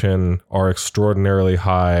qualification are extraordinarily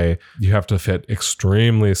high. You have to fit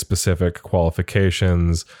extremely specific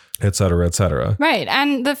qualifications, et cetera, et cetera. Right.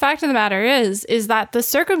 And the fact of the matter is that the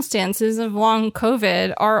circumstances of long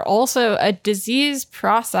COVID are also a disease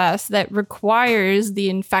process that requires the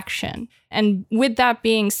infection. And with that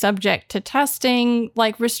being subject to testing,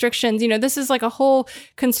 restrictions, this is a whole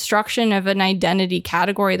construction of an identity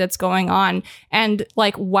category that's going on. And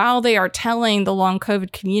while they are telling the long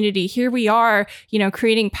COVID community, here we are,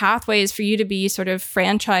 creating pathways for you to be sort of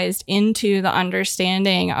franchised into the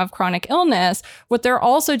understanding of chronic illness, what they're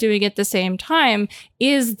also doing at the same time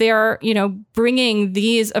is they're, bringing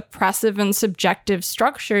these oppressive and subjective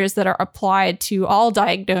structures that are applied to all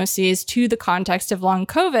diagnoses to the context of long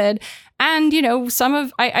COVID. And,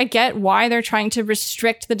 I get why they're trying to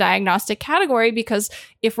restrict the diagnostic category, because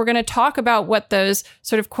if we're going to talk about what those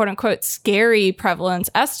sort of quote unquote scary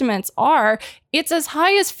prevalence estimates are, it's as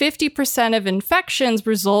high as 50% of infections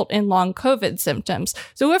result in long COVID symptoms.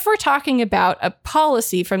 So if we're talking about a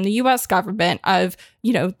policy from the US government of,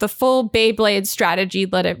 the full Beyblade strategy,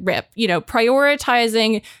 let it rip,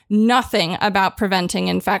 prioritizing nothing about preventing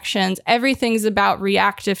infections, everything's about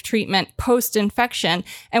reactive treatment post-infection,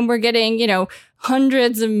 and we're getting,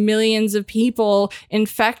 hundreds of millions of people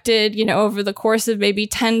infected, over the course of maybe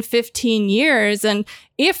 10, 15 years. And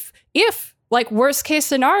if worst case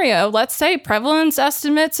scenario, let's say prevalence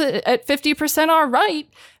estimates at 50% are right,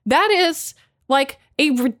 that is a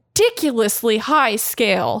ridiculously high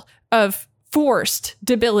scale of forced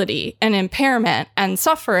debility and impairment and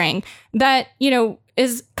suffering that,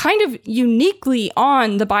 is kind of uniquely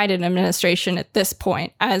on the Biden administration at this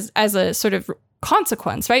point as a sort of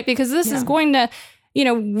consequence, right? Because this is going to,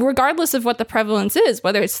 regardless of what the prevalence is,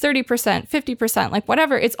 whether it's 30%, 50%,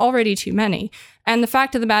 whatever, it's already too many. And the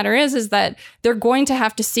fact of the matter is that they're going to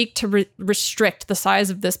have to seek to restrict the size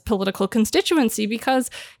of this political constituency because,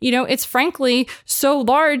 it's frankly so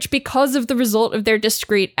large because of the result of their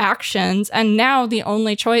discrete actions. And now the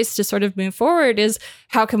only choice to sort of move forward is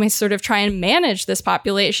how can we sort of try and manage this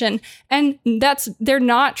population? And they're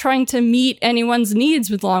not trying to meet anyone's needs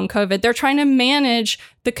with long COVID. They're trying to manage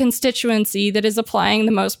the constituency that is applying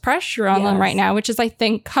the most pressure on them right now, which is, I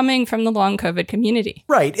think, coming from the long COVID community.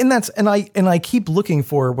 Right. And I keep looking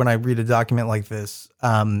for, when I read a document like this,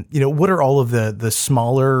 what are all of the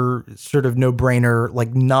smaller sort of no-brainer,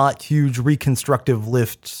 not huge reconstructive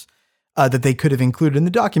lifts that they could have included in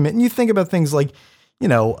the document. And you think about things like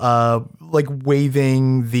waiving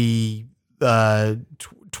the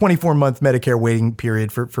 24-month Medicare waiting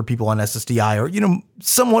period for people on SSDI, or,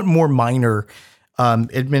 somewhat more minor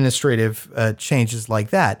administrative changes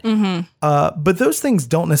like that. But those things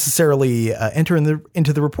don't necessarily enter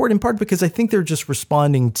into the report, in part because I think they're just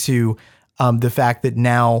responding to the fact that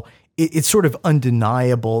now it's sort of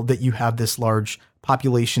undeniable that you have this large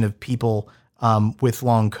population of people with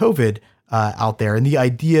long COVID out there. And the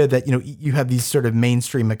idea that, you have these sort of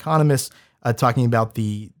mainstream economists talking about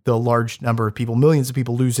the large number of people, millions of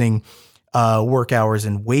people losing work hours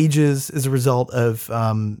and wages as a result of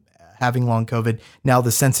having long COVID. Now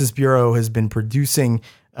the Census Bureau has been producing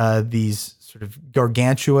these sort of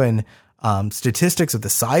gargantuan statistics of the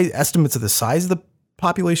size, estimates of the size of the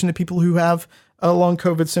population of people who have long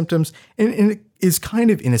COVID symptoms. And it is kind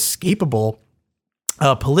of inescapable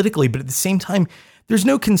politically, but at the same time, there's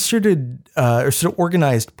no concerted or sort of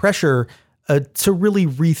organized pressure to really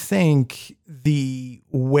rethink the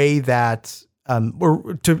way that,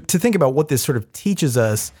 or to think about what this sort of teaches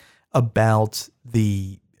us about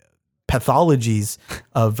the pathologies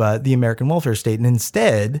of the American welfare state. And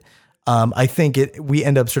instead, I think we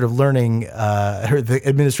end up sort of learning, or the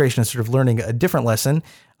administration is sort of learning a different lesson,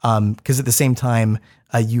 because at the same time,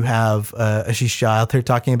 you have Ashish Jha out there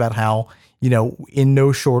talking about how, in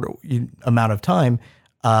no short amount of time,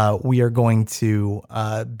 we are going to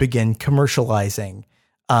begin commercializing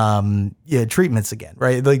treatments again,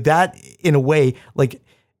 right? Like that in a way, like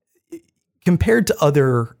compared to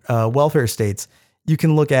other welfare states, you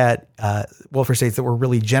can look at welfare states that were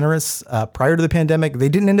really generous prior to the pandemic. They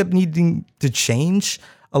didn't end up needing to change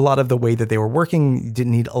a lot of the way that they were working. You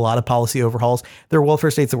didn't need a lot of policy overhauls. There are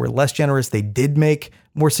welfare states that were less generous. They did make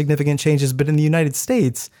more significant changes. But in the United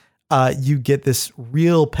States, you get this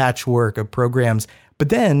real patchwork of programs. But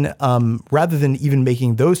then rather than even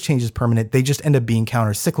making those changes permanent, they just end up being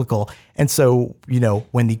counter-cyclical. And so,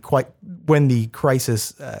 when the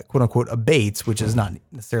crisis, quote unquote, abates, which is not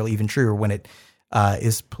necessarily even true, or when it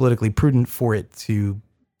is politically prudent for it to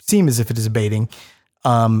seem as if it is abating,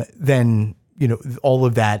 then all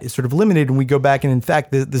of that is sort of limited, and we go back, and in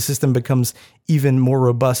fact, the system becomes even more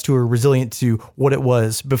robust or resilient to what it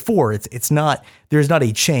was before. There's not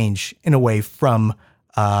a change in a way from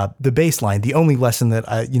the baseline. The only lesson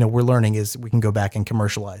that we're learning is we can go back and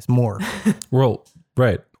commercialize more. Well,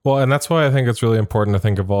 right. Well, and that's why I think it's really important to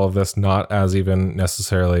think of all of this not as even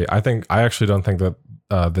necessarily. I actually don't think that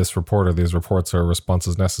this report or these reports are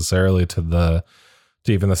responses necessarily to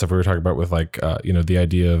even the stuff we were talking about with like the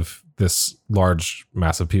idea of this large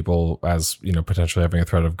mass of people as potentially having a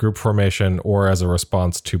threat of group formation, or as a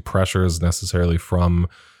response to pressures necessarily from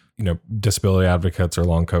disability advocates or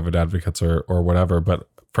long COVID advocates or whatever. But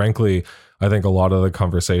frankly, I think a lot of the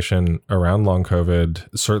conversation around long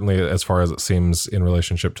COVID, certainly as far as it seems in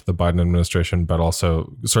relationship to the Biden administration, but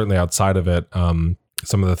also certainly outside of it,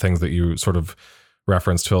 some of the things that you sort of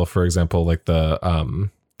referenced, Phil, for example, like the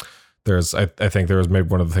I think there was maybe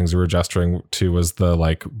one of the things you were gesturing to was the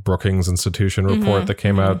like Brookings Institution report that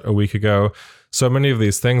came out a week ago. So many of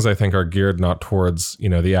these things I think are geared not towards,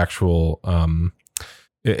 the actual,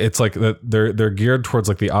 it's like that they're geared towards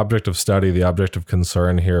like the object of study. The object of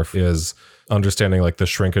concern here is understanding like the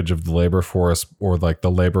shrinkage of the labor force, or like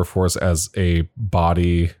the labor force as a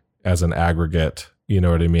body, as an aggregate, you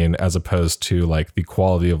know what I mean? As opposed to like the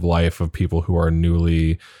quality of life of people who are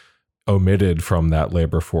newly omitted from that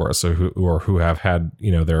labor force, or who have had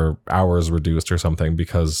their hours reduced or something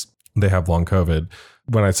because they have long COVID.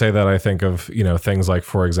 When I say that, I think of things like,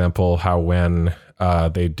 for example, how when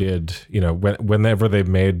they did whenever they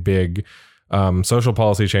made big social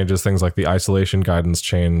policy changes, things like the isolation guidance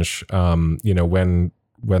change, when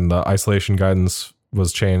the isolation guidance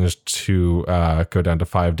was changed to go down to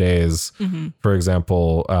 5 days, for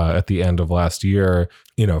example, at the end of last year,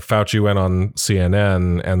 Fauci went on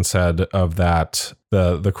CNN and said of that,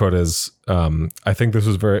 the quote is, I think this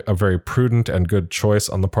was a very prudent and good choice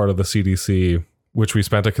on the part of the CDC, which we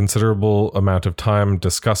spent a considerable amount of time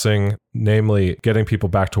discussing, namely getting people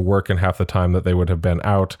back to work in half the time that they would have been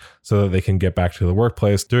out so that they can get back to the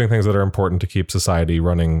workplace, doing things that are important to keep society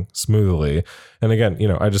running smoothly. And again,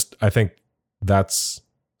 I think that's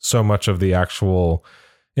so much of the actual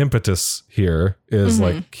impetus here is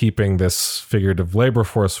like keeping this figurative labor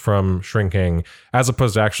force from shrinking, as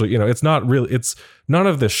opposed to actually, it's not really, it's none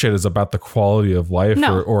of this shit is about the quality of life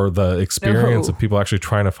or the experience of people actually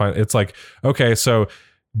trying to find. It's like, okay, so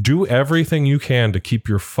do everything you can to keep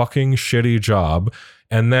your fucking shitty job.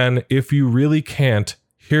 And then if you really can't,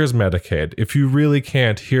 here's Medicaid. If you really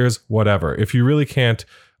can't, here's whatever. If you really can't,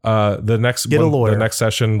 the next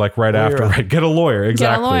session, like right after, right? Get a lawyer.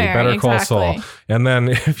 Exactly. Better call Saul. And then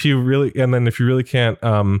if you really can't,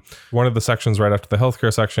 one of the sections right after the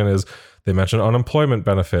healthcare section is they mention unemployment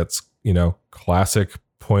benefits, classic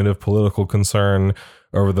point of political concern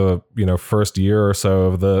over the, first year or so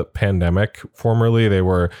of the pandemic. Formerly, they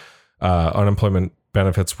were, unemployment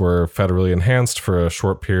benefits were federally enhanced for a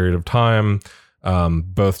short period of time.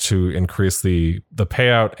 Both to increase the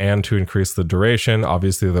payout and to increase the duration.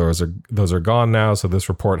 Obviously, those are gone now. So this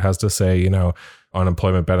report has to say,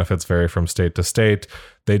 unemployment benefits vary from state to state.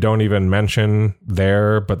 They don't even mention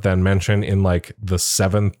there, but then mention in like the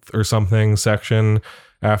 7th or something section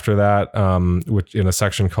after that, which in a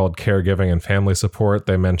section called caregiving and family support,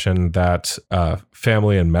 they mentioned that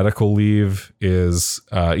family and medical leave is,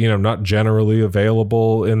 not generally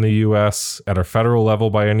available in the U.S. at a federal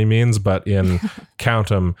level by any means, but in count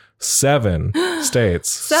them 7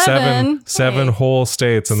 states, seven whole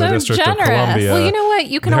states in the District of Columbia. Well, you know what?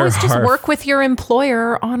 You can always just work with your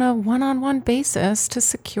employer on a one-on-one basis to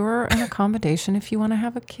secure an accommodation if you want to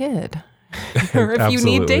have a kid or if you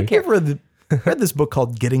need daycare. Read this book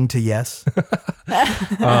called Getting to Yes.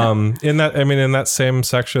 In that same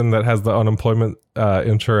section that has the unemployment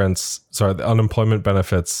the unemployment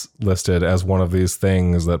benefits listed as one of these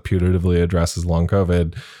things that putatively addresses long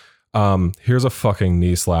COVID. Here's a fucking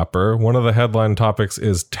knee slapper. One of the headline topics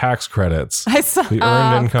is tax credits. I saw the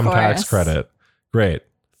earned income tax credit. Great.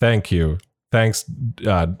 Thank you. Thanks.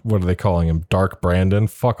 What are they calling him? Dark Brandon?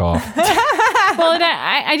 Fuck off. Well,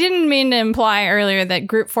 I didn't mean to imply earlier that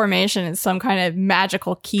group formation is some kind of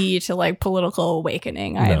magical key to like political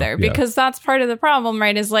awakening either, because that's part of the problem,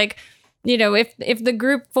 right? Is like, you know, if the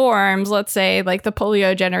group forms, let's say like the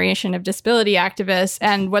polio generation of disability activists,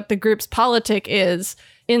 and what the group's politic is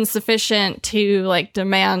insufficient to like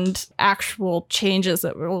demand actual changes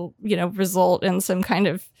that will, you know, result in some kind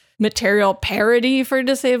of material parity for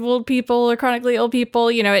disabled people or chronically ill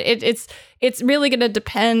people, you know, it's really going to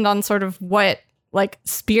depend on sort of what like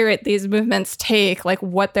spirit these movements take, like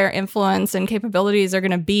what their influence and capabilities are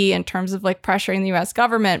going to be in terms of like pressuring the US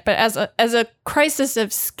government. But as a crisis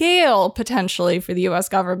of scale, potentially for the US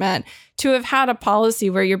government, to have had a policy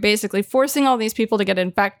where you're basically forcing all these people to get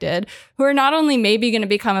infected, who are not only maybe going to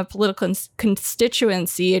become a political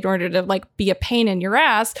constituency in order to like be a pain in your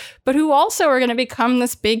ass, but who also are going to become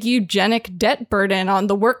this big eugenic debt burden on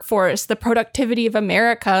the workforce, the productivity of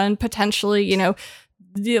America, and potentially, you know,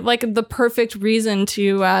 the perfect reason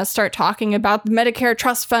to start talking about the Medicare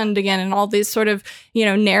trust fund again, and all these sort of, you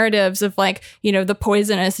know, narratives of like, you know, the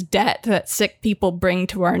poisonous debt that sick people bring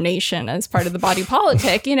to our nation as part of the body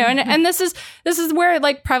politic, you know, and this is where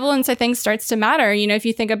like prevalence, I think, starts to matter. You know, if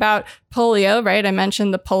you think about polio, right? I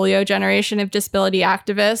mentioned the polio generation of disability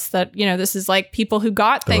activists, that, you know, this is like people who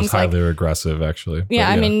got things like highly regressive, actually. Yeah,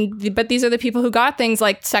 I mean, but these are the people who got things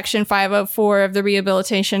like Section 504 of the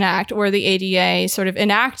Rehabilitation Act or the ADA sort of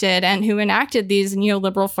enacted, and who enacted these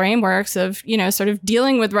neoliberal frameworks of, you know, sort of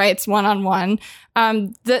dealing with rights one-on-one.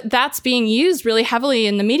 That's being used really heavily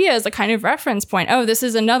in the media as a kind of reference point. Oh, this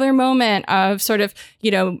is another moment of sort of, you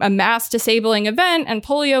know, a mass disabling event. And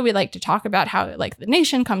polio, we like to talk about how like the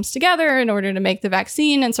nation comes together in order to make the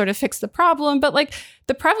vaccine and sort of fix the problem. But like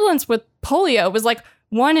the prevalence with polio was like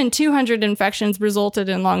 1 in 200 infections resulted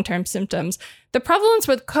in long-term symptoms. The prevalence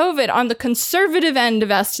with COVID on the conservative end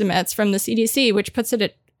of estimates from the CDC, which puts it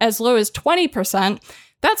at as low as 20%,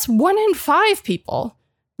 that's 1 in 5 people.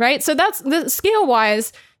 Right. So that's the scale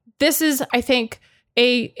wise. This is, I think,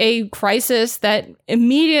 a crisis that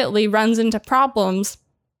immediately runs into problems,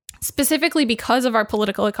 specifically because of our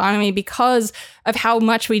political economy, because of how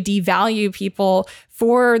much we devalue people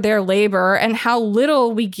for their labor and how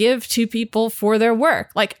little we give to people for their work.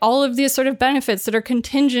 Like all of these sort of benefits that are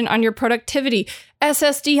contingent on your productivity.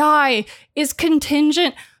 SSDI is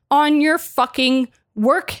contingent on your fucking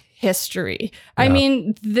work history. Yeah. I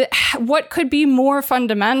mean, what could be more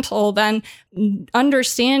fundamental than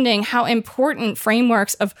understanding how important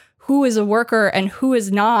frameworks of who is a worker and who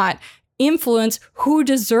is not influence who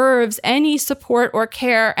deserves any support or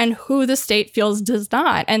care and who the state feels does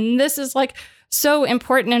not. And this is like so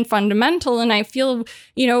important and fundamental. And I feel,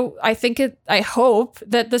 you know, I hope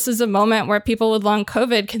that this is a moment where people with long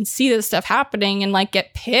COVID can see this stuff happening and like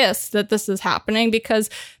get pissed that this is happening, because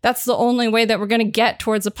that's the only way that we're going to get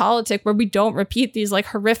towards a politic where we don't repeat these like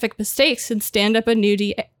horrific mistakes and stand up a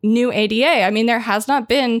new ADA. I mean, there has not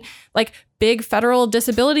been like big federal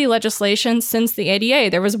disability legislation since the ADA.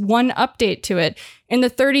 There was one update to it. In the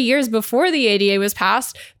 30 years before the ADA was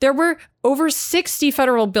passed, there were over 60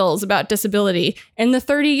 federal bills about disability. In the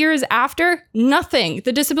 30 years after, nothing.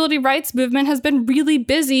 The disability rights movement has been really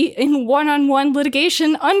busy in one-on-one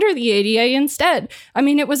litigation under the ADA instead. I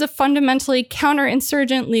mean, it was a fundamentally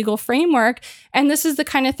counterinsurgent legal framework. And this is the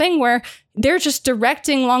kind of thing where they're just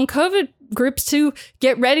directing long COVID groups to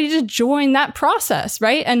get ready to join that process,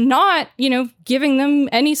 right? And not, you know, giving them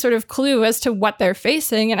any sort of clue as to what they're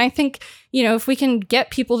facing. And I think, you know, if we can get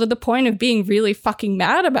people to the point of being really fucking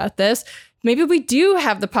mad about this, maybe we do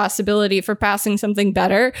have the possibility for passing something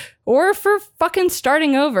better or for fucking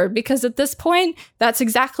starting over, because at this point, that's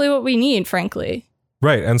exactly what we need, frankly.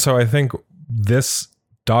 Right. And so I think this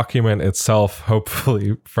document itself,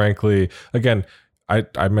 hopefully, frankly, again,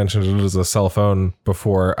 I mentioned it as a cell phone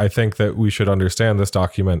before. I think that we should understand this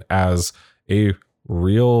document as a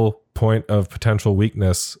real point of potential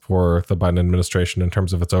weakness for the Biden administration in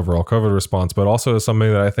terms of its overall COVID response, but also as something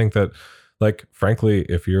that I think that, like, frankly,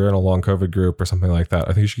 if you're in a long COVID group or something like that,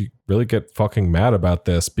 I think you should really get fucking mad about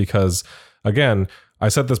this, because, again, I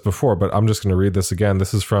said this before, but I'm just going to read this again.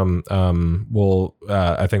 This is from,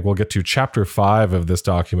 I think we'll get to chapter 5 of this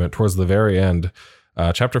document towards the very end.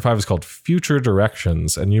 Chapter 5 is called Future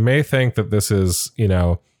Directions. And you may think that this is, you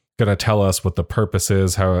know, going to tell us what the purpose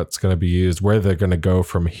is, how it's going to be used, where they're going to go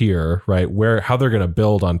from here, right? How they're going to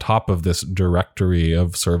build on top of this directory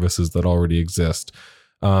of services that already exist.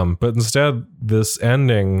 But instead, this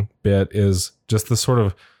ending bit is just this sort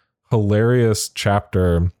of hilarious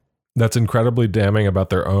chapter that's incredibly damning about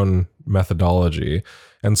their own methodology.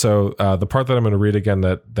 And so the part that I'm going to read again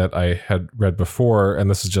that I had read before, and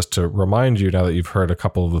this is just to remind you now that you've heard a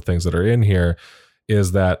couple of the things that are in here,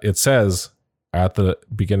 is that it says at the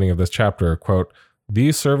beginning of this chapter, quote,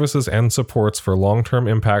 "These services and supports for long-term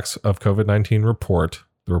impacts of COVID-19 report,"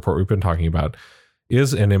 the report we've been talking about,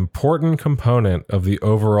 "is an important component of the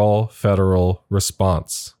overall federal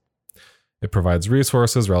response. It provides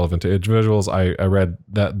resources relevant to individuals." I read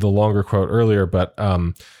that the longer quote earlier, but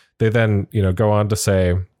they then go on to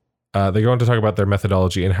say, they go on to talk about their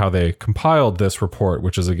methodology and how they compiled this report,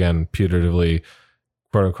 which is again putatively,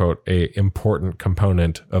 quote unquote, a important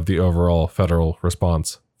component of the overall federal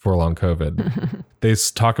response for long COVID. They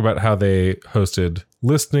talk about how they hosted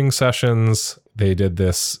listening sessions. They did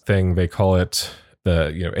this thing, they call it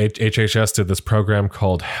HHS did this program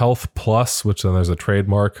called Health Plus, which then there's a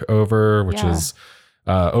trademark over, which is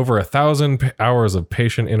over 1,000 hours of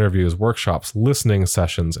patient interviews, workshops, listening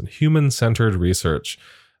sessions, and human-centered research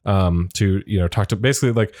to talk to,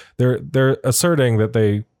 basically, like they're asserting that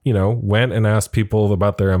they went and asked people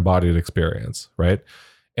about their embodied experience, right?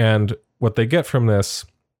 And what they get from this,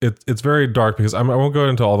 it's very dark because I won't go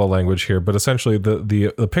into all the language here, but essentially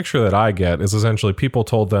the picture that I get is essentially people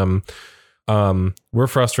told them, we're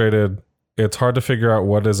frustrated. It's hard to figure out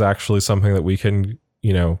what is actually something that we can,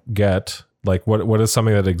 get. Like what is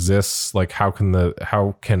something that exists? Like how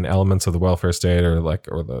can elements of the welfare state or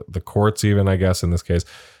the courts even, I guess in this case,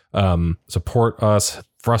 support us?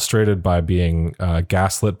 Frustrated by being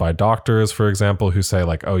gaslit by doctors, for example, who say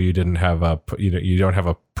like, oh, you didn't have you don't have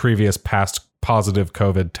a previous past positive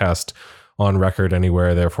COVID test on record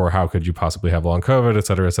anywhere. Therefore, how could you possibly have long COVID, et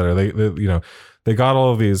cetera, et cetera. They got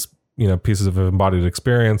all of these pieces of embodied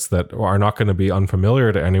experience that are not going to be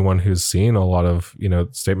unfamiliar to anyone who's seen a lot of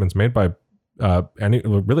statements made by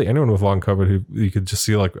anyone with long COVID who you could just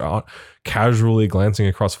see like casually glancing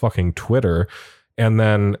across fucking Twitter. And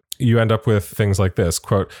then you end up with things like this,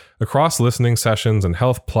 quote, "Across listening sessions and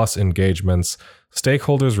Health Plus engagements,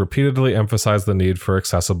 stakeholders repeatedly emphasize the need for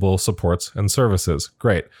accessible supports and services."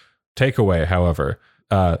 Great. Takeaway, however,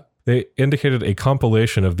 they indicated a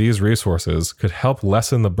compilation of these resources could help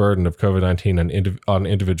lessen the burden of COVID-19 on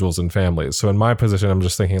individuals and families. So in my position, I'm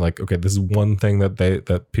just thinking like, okay, this is one thing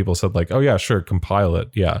that people said like, oh yeah, sure, compile it.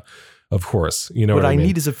 Yeah, of course. What I mean?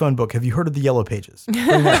 Need is a phone book. Have you heard of the Yellow Pages? Bring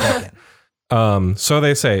that back in. So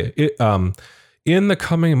they say, in the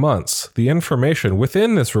coming months, the information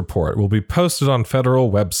within this report will be posted on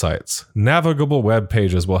federal websites. Navigable web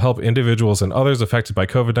pages will help individuals and others affected by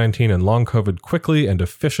COVID-19 and long COVID quickly and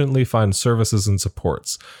efficiently find services and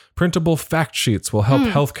supports. Printable fact sheets will help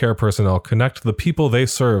healthcare personnel connect the people they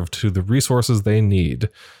serve to the resources they need.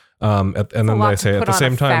 And then they say at the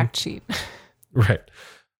same time, fact sheet. Right.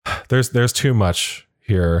 There's too much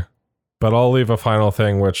here. But I'll leave a final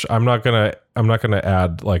thing, which I'm not gonna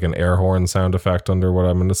add like an air horn sound effect under what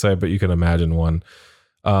I'm gonna say, but you can imagine one.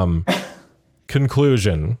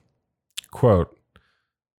 Conclusion, quote,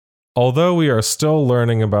 "Although we are still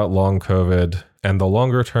learning about long COVID and the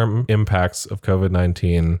longer term impacts of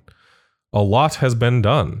COVID-19, a lot has been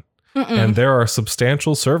done. And there are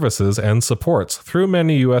substantial services and supports through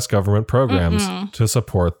many U.S. government programs to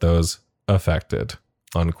support those affected,"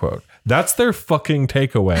 unquote. That's their fucking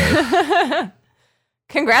takeaway.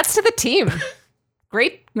 Congrats to the team.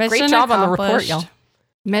 Great job on the report, y'all.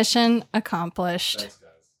 Mission accomplished. Thanks, guys.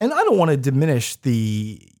 And I don't want to diminish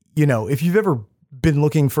if you've ever been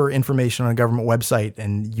looking for information on a government website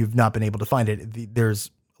and you've not been able to find it, there's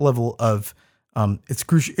a level of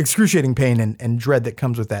excruciating pain and dread that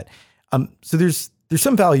comes with that. So there's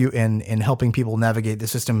some value in helping people navigate the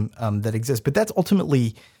system that exists, but that's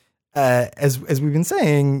ultimately, as we've been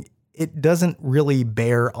saying, it doesn't really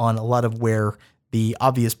bear on a lot of where the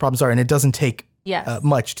obvious problems are, and it doesn't take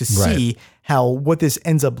much to see how what this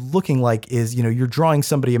ends up looking like is, you're drawing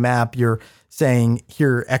somebody a map, you're saying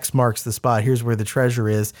here X marks the spot, here's where the treasure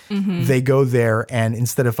is. They go there, and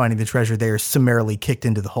instead of finding the treasure, they are summarily kicked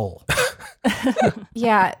into the hole.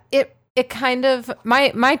 Yeah, it kind of,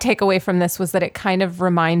 my takeaway from this was that it kind of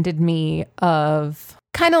reminded me of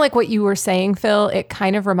kind of like what you were saying, Phil. It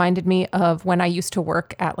kind of reminded me of when I used to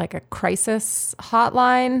work at like a crisis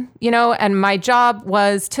hotline, and my job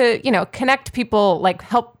was to, connect people, like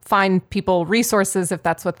help find people resources if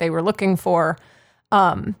that's what they were looking for.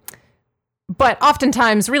 But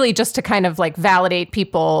oftentimes really just to kind of like validate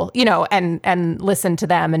people, and listen to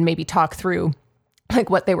them and maybe talk through like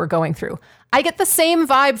what they were going through. I get the same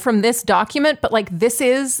vibe from this document, but like this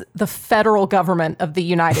is the federal government of the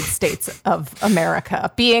United States of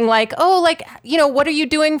America being like, oh, like, what are you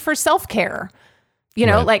doing for self-care? You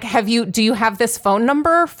know, Right. like, do you have this phone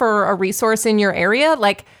number for a resource in your area?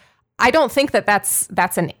 Like, I don't think that's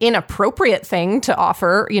an inappropriate thing to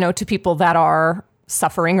offer, you know, to people that are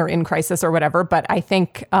suffering or in crisis or whatever. But I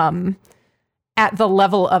think at the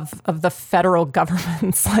level of the federal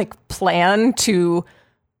government's like plan to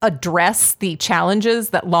address the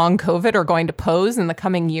challenges that long COVID are going to pose in the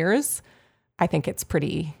coming years, I think it's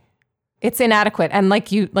inadequate. And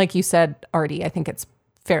like you said, Artie, I think it's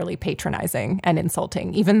fairly patronizing and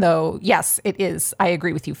insulting, even though, yes, it is. I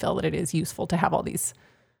agree with you, Phil, that it is useful to have all this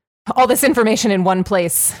information in one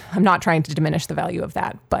place. I'm not trying to diminish the value of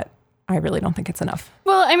that, but I really don't think it's enough.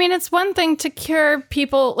 Well, I mean, it's one thing to cure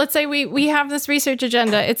people. Let's say we have this research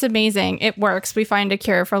agenda. It's amazing. It works. We find a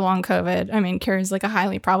cure for long COVID. I mean, cure is like a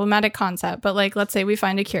highly problematic concept, but like, let's say we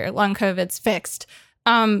find a cure. Long COVID's fixed.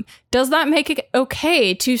 Does that make it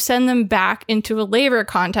okay to send them back into a labor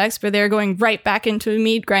context where they're going right back into a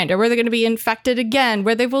meat grinder, where they're going to be infected again,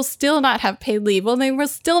 where they will still not have paid leave, well, they will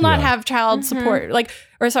still not have child support,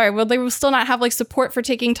 well, they will still not have like support for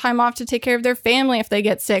taking time off to take care of their family if they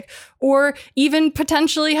get sick, or even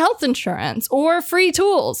potentially health insurance or free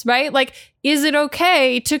tools, right? Like, is it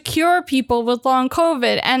okay to cure people with long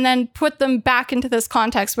COVID and then put them back into this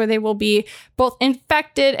context where they will be both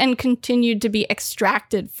infected and continued to be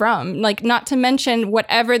extracted from? Like, not to mention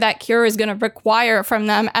whatever that cure is going to require from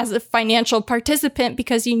them as a financial participant,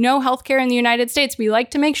 because healthcare in the United States, we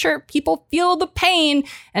like to make sure people feel the pain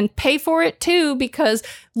and pay for it too, because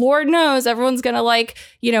Lord knows everyone's going to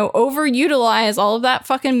overutilize all of that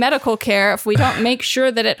fucking medical care if we don't make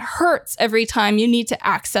sure that it hurts every time you need to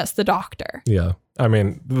access the doctor. Yeah. I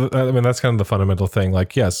mean, that's kind of the fundamental thing.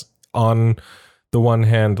 Like, yes, on the one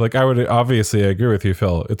hand, like, I would obviously agree with you,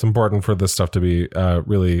 Phil. It's important for this stuff to be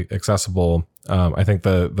really accessible. I think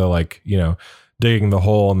the digging the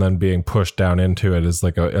hole and then being pushed down into it is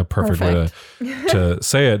like a perfect way to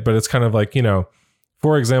say it. But it's kind of like,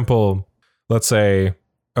 for example, let's say,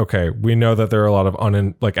 okay, we know that there are a lot of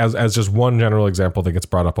as just one general example that gets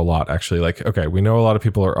brought up a lot, actually, like, okay, we know a lot of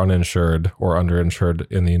people are uninsured or underinsured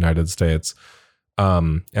in the United States.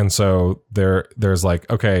 And so there's like,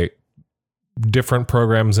 okay, different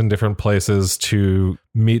programs in different places to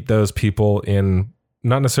meet those people in,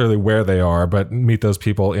 not necessarily where they are, but meet those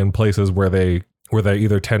people in places where they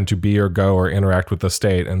either tend to be or go or interact with the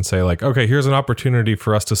state, and say like, okay, here's an opportunity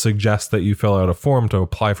for us to suggest that you fill out a form to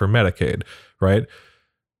apply for Medicaid, right?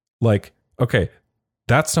 Like, okay,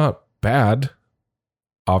 that's not bad,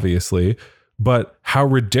 obviously, but how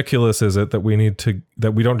ridiculous is it that we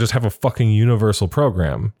don't just have a fucking universal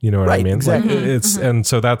program? You know what I mean? Exactly. Like, and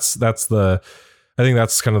so I think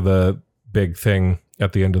that's kind of the big thing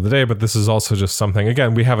at the end of the day. But this is also just something,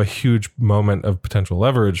 again, we have a huge moment of potential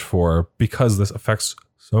leverage for, because this affects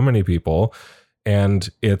so many people. And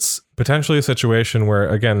it's potentially a situation where,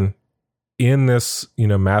 again, in this,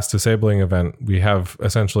 mass disabling event, we have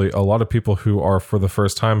essentially a lot of people who are for the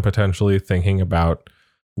first time potentially thinking about,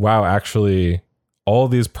 wow, actually, all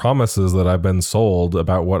these promises that I've been sold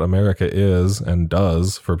about what America is and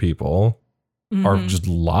does for people are just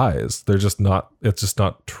lies. They're just not, it's just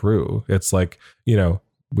not true. It's like,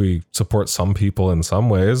 we support some people in some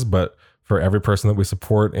ways, but for every person that we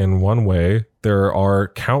support in one way, there are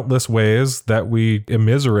countless ways that we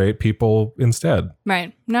immiserate people instead.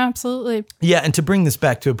 Right. No, absolutely. Yeah. And to bring this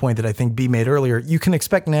back to a point that I think B made earlier, you can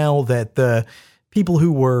expect now that the people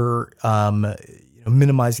who were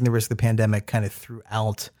minimizing the risk of the pandemic kind of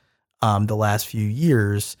throughout the last few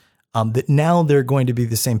years, that now they're going to be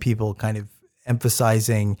the same people kind of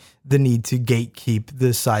emphasizing the need to gatekeep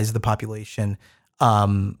the size of the population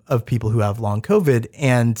of people who have long COVID.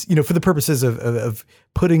 And, for the purposes of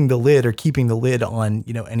putting the lid or keeping the lid on,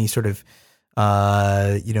 any sort of,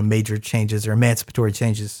 major changes or emancipatory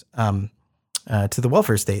changes to the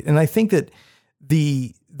welfare state. And I think that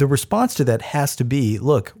the response to that has to be,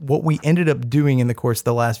 look, what we ended up doing in the course of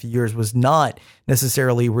the last few years was not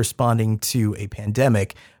necessarily responding to a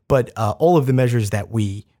pandemic, but all of the measures that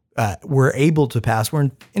we were able to pass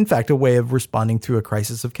were, in fact, a way of responding to a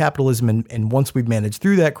crisis of capitalism. And once we've managed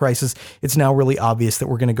through that crisis, it's now really obvious that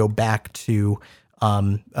we're going to go back to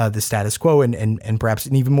the status quo and perhaps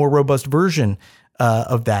an even more robust version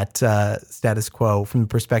of that status quo from the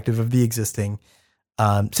perspective of the existing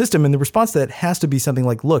system. And the response to that has to be something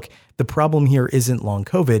like, look, the problem here isn't long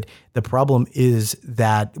COVID. The problem is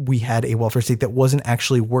that we had a welfare state that wasn't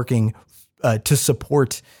actually working to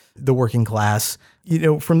support the working class,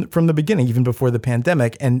 from the beginning, even before the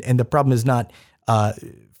pandemic. And the problem is not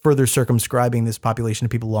further circumscribing this population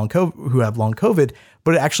of people who have long COVID,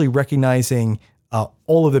 but actually recognizing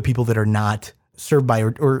all of the people that are not served by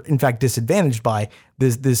or in fact disadvantaged by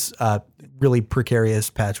this really precarious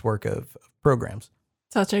patchwork of programs.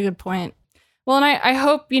 Such a good point. Well, and I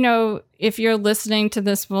hope, if you're listening to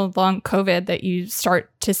this with long COVID, that you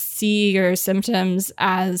start to see your symptoms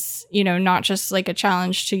as, not just like a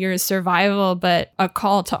challenge to your survival, but a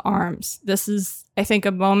call to arms. This is, I think,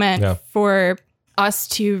 a moment for us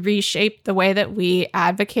to reshape the way that we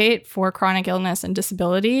advocate for chronic illness and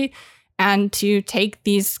disability, and to take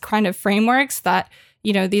these kind of frameworks that,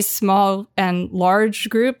 these small and large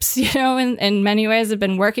groups, in many ways have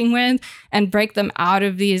been working with, and break them out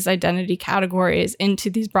of these identity categories into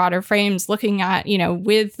these broader frames, looking at,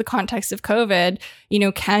 with the context of COVID,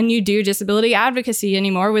 can you do disability advocacy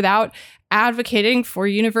anymore without advocating for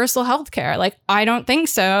universal healthcare? Like, I don't think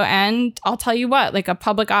so. And I'll tell you what, like, a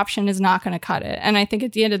public option is not going to cut it. And I think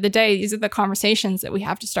at the end of the day, these are the conversations that we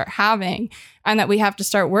have to start having and that we have to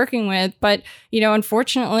start working with. But,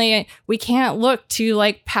 unfortunately, we can't look to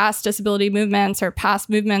like past disability movements or past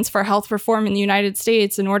movements for health reform in the United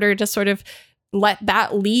States in order to sort of let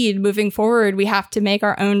that lead moving forward. We have to make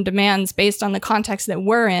our own demands based on the context that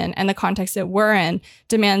we're in, and the context that we're in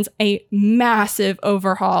demands a massive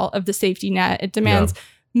overhaul of the safety net. It demands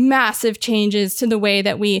massive changes to the way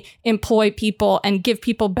that we employ people and give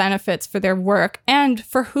people benefits for their work, and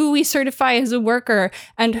for who we certify as a worker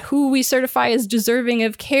and who we certify as deserving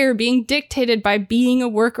of care being dictated by being a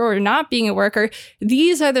worker or not being a worker.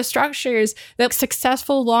 These are the structures that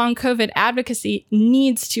successful long COVID advocacy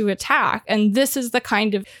needs to attack. And this is the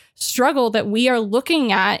kind of struggle that we are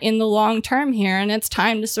looking at in the long term here. And it's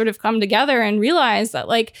time to sort of come together and realize that,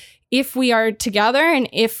 like, if we are together and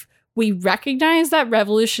if we recognize that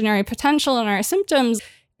revolutionary potential in our symptoms,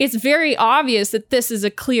 it's very obvious that this is a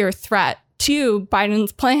clear threat to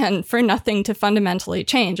Biden's plan for nothing to fundamentally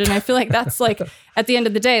change. And I feel like that's like, at the end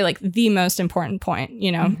of the day, like the most important point,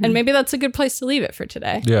 and maybe that's a good place to leave it for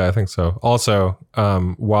today. Yeah, I think so. Also,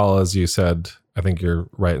 while, as you said, I think you're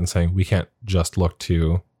right in saying we can't just look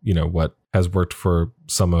to, what has worked for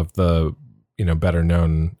some of the better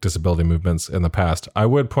known disability movements in the past. I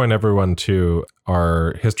would point everyone to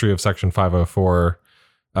our History of Section 504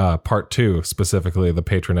 Part 2, specifically the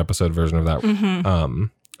patron episode version of that,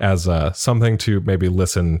 as something to maybe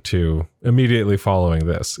listen to immediately following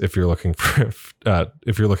this if you're looking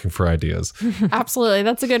for ideas. Absolutely.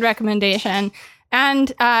 That's a good recommendation.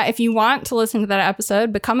 And if you want to listen to that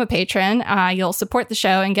episode, become a patron. You'll support the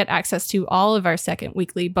show and get access to all of our second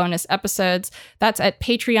weekly bonus episodes. That's at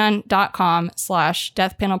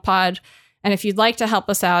patreon.com/deathpanelpod. And if you'd like to help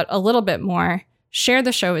us out a little bit more, share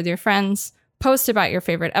the show with your friends, post about your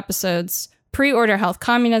favorite episodes, pre-order Health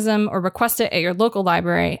Communism, or request it at your local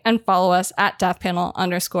library, and follow us at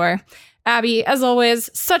deathpanel_. Abby, as always,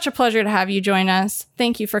 such a pleasure to have you join us.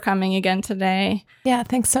 Thank you for coming again today. Yeah,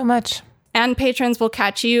 thanks so much. And patrons will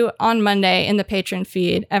catch you on Monday in the patron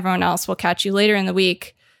feed. Everyone else will catch you later in the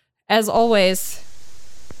week. As always,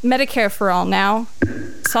 Medicare for all now,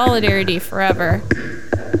 solidarity forever.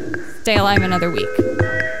 Stay alive another week.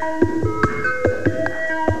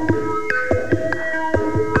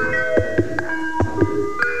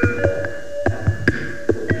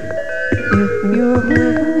 If you're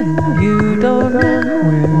blue and you don't know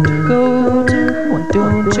where to go to, why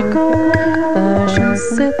don't you go? Fashion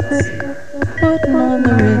sits, putting on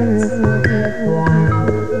the Ritz.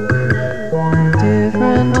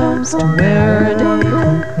 Different times to wear a day,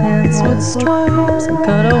 pants with stripes and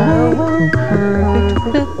cutaway, perfect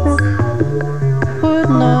fits,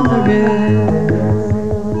 putting on the Ritz.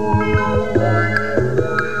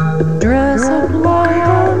 Dress up like a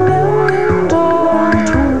 $1,000,000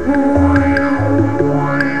 trooper,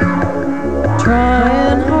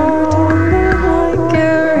 trying hard to live like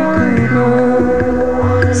Gary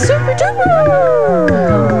Cooper. Super duper!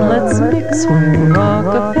 Come, let's mix when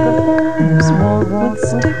Rockefellers walk with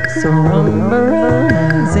sticks or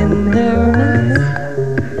umbrellas in their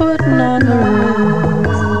midst, putting on the Ritz.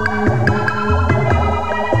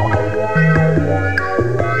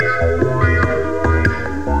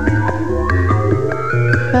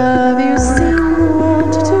 Have you seen the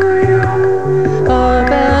multitude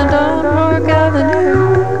up and down Park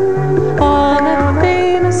Avenue on that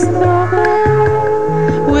famous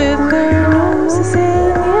thoroughfare with their noses in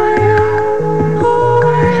the air,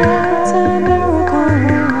 hard hats and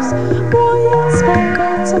aerocols, white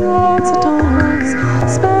spats and lots of dollars,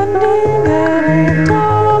 spending every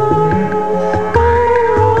dime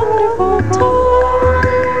for a wonderful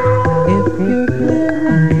time. If you're blue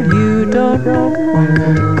and you don't know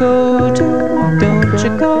where to go to, don't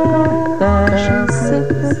you go? Fashion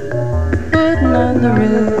sits, putting on the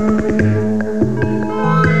Ritz.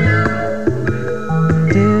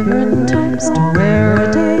 Different times to wear a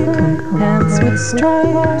day coat, pants with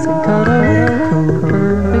stripes and cutaway,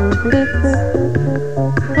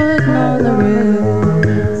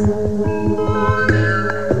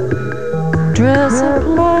 dress up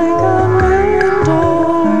like a $1 million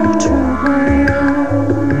troubadour,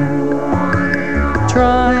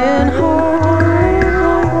 trying hard to live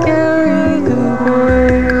like Gary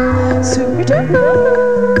Cooper.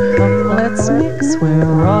 Super-duper, come let's mix where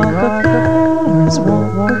Rockefellers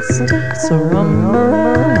walk with sticks or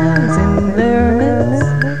umbrellas in their midst,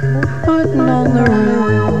 putting on the ritz.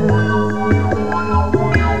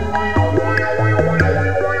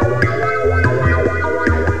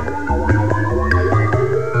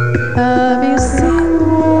 Have you seen the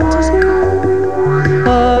multitude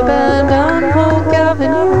up and down Polk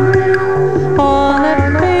Avenue on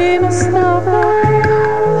that famous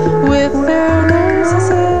thoroughfare with their noses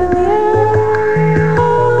in the air,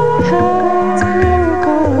 high hats and narrow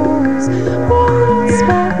collars, wide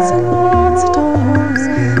spats and lots of dollars,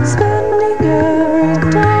 spending every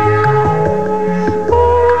dollar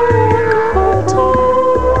for a wonderful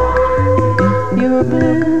time. If you're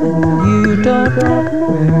blue and you don't know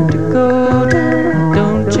where to go to,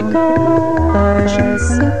 don't you go fashion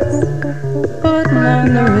 6, putting on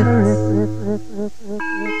the ritz.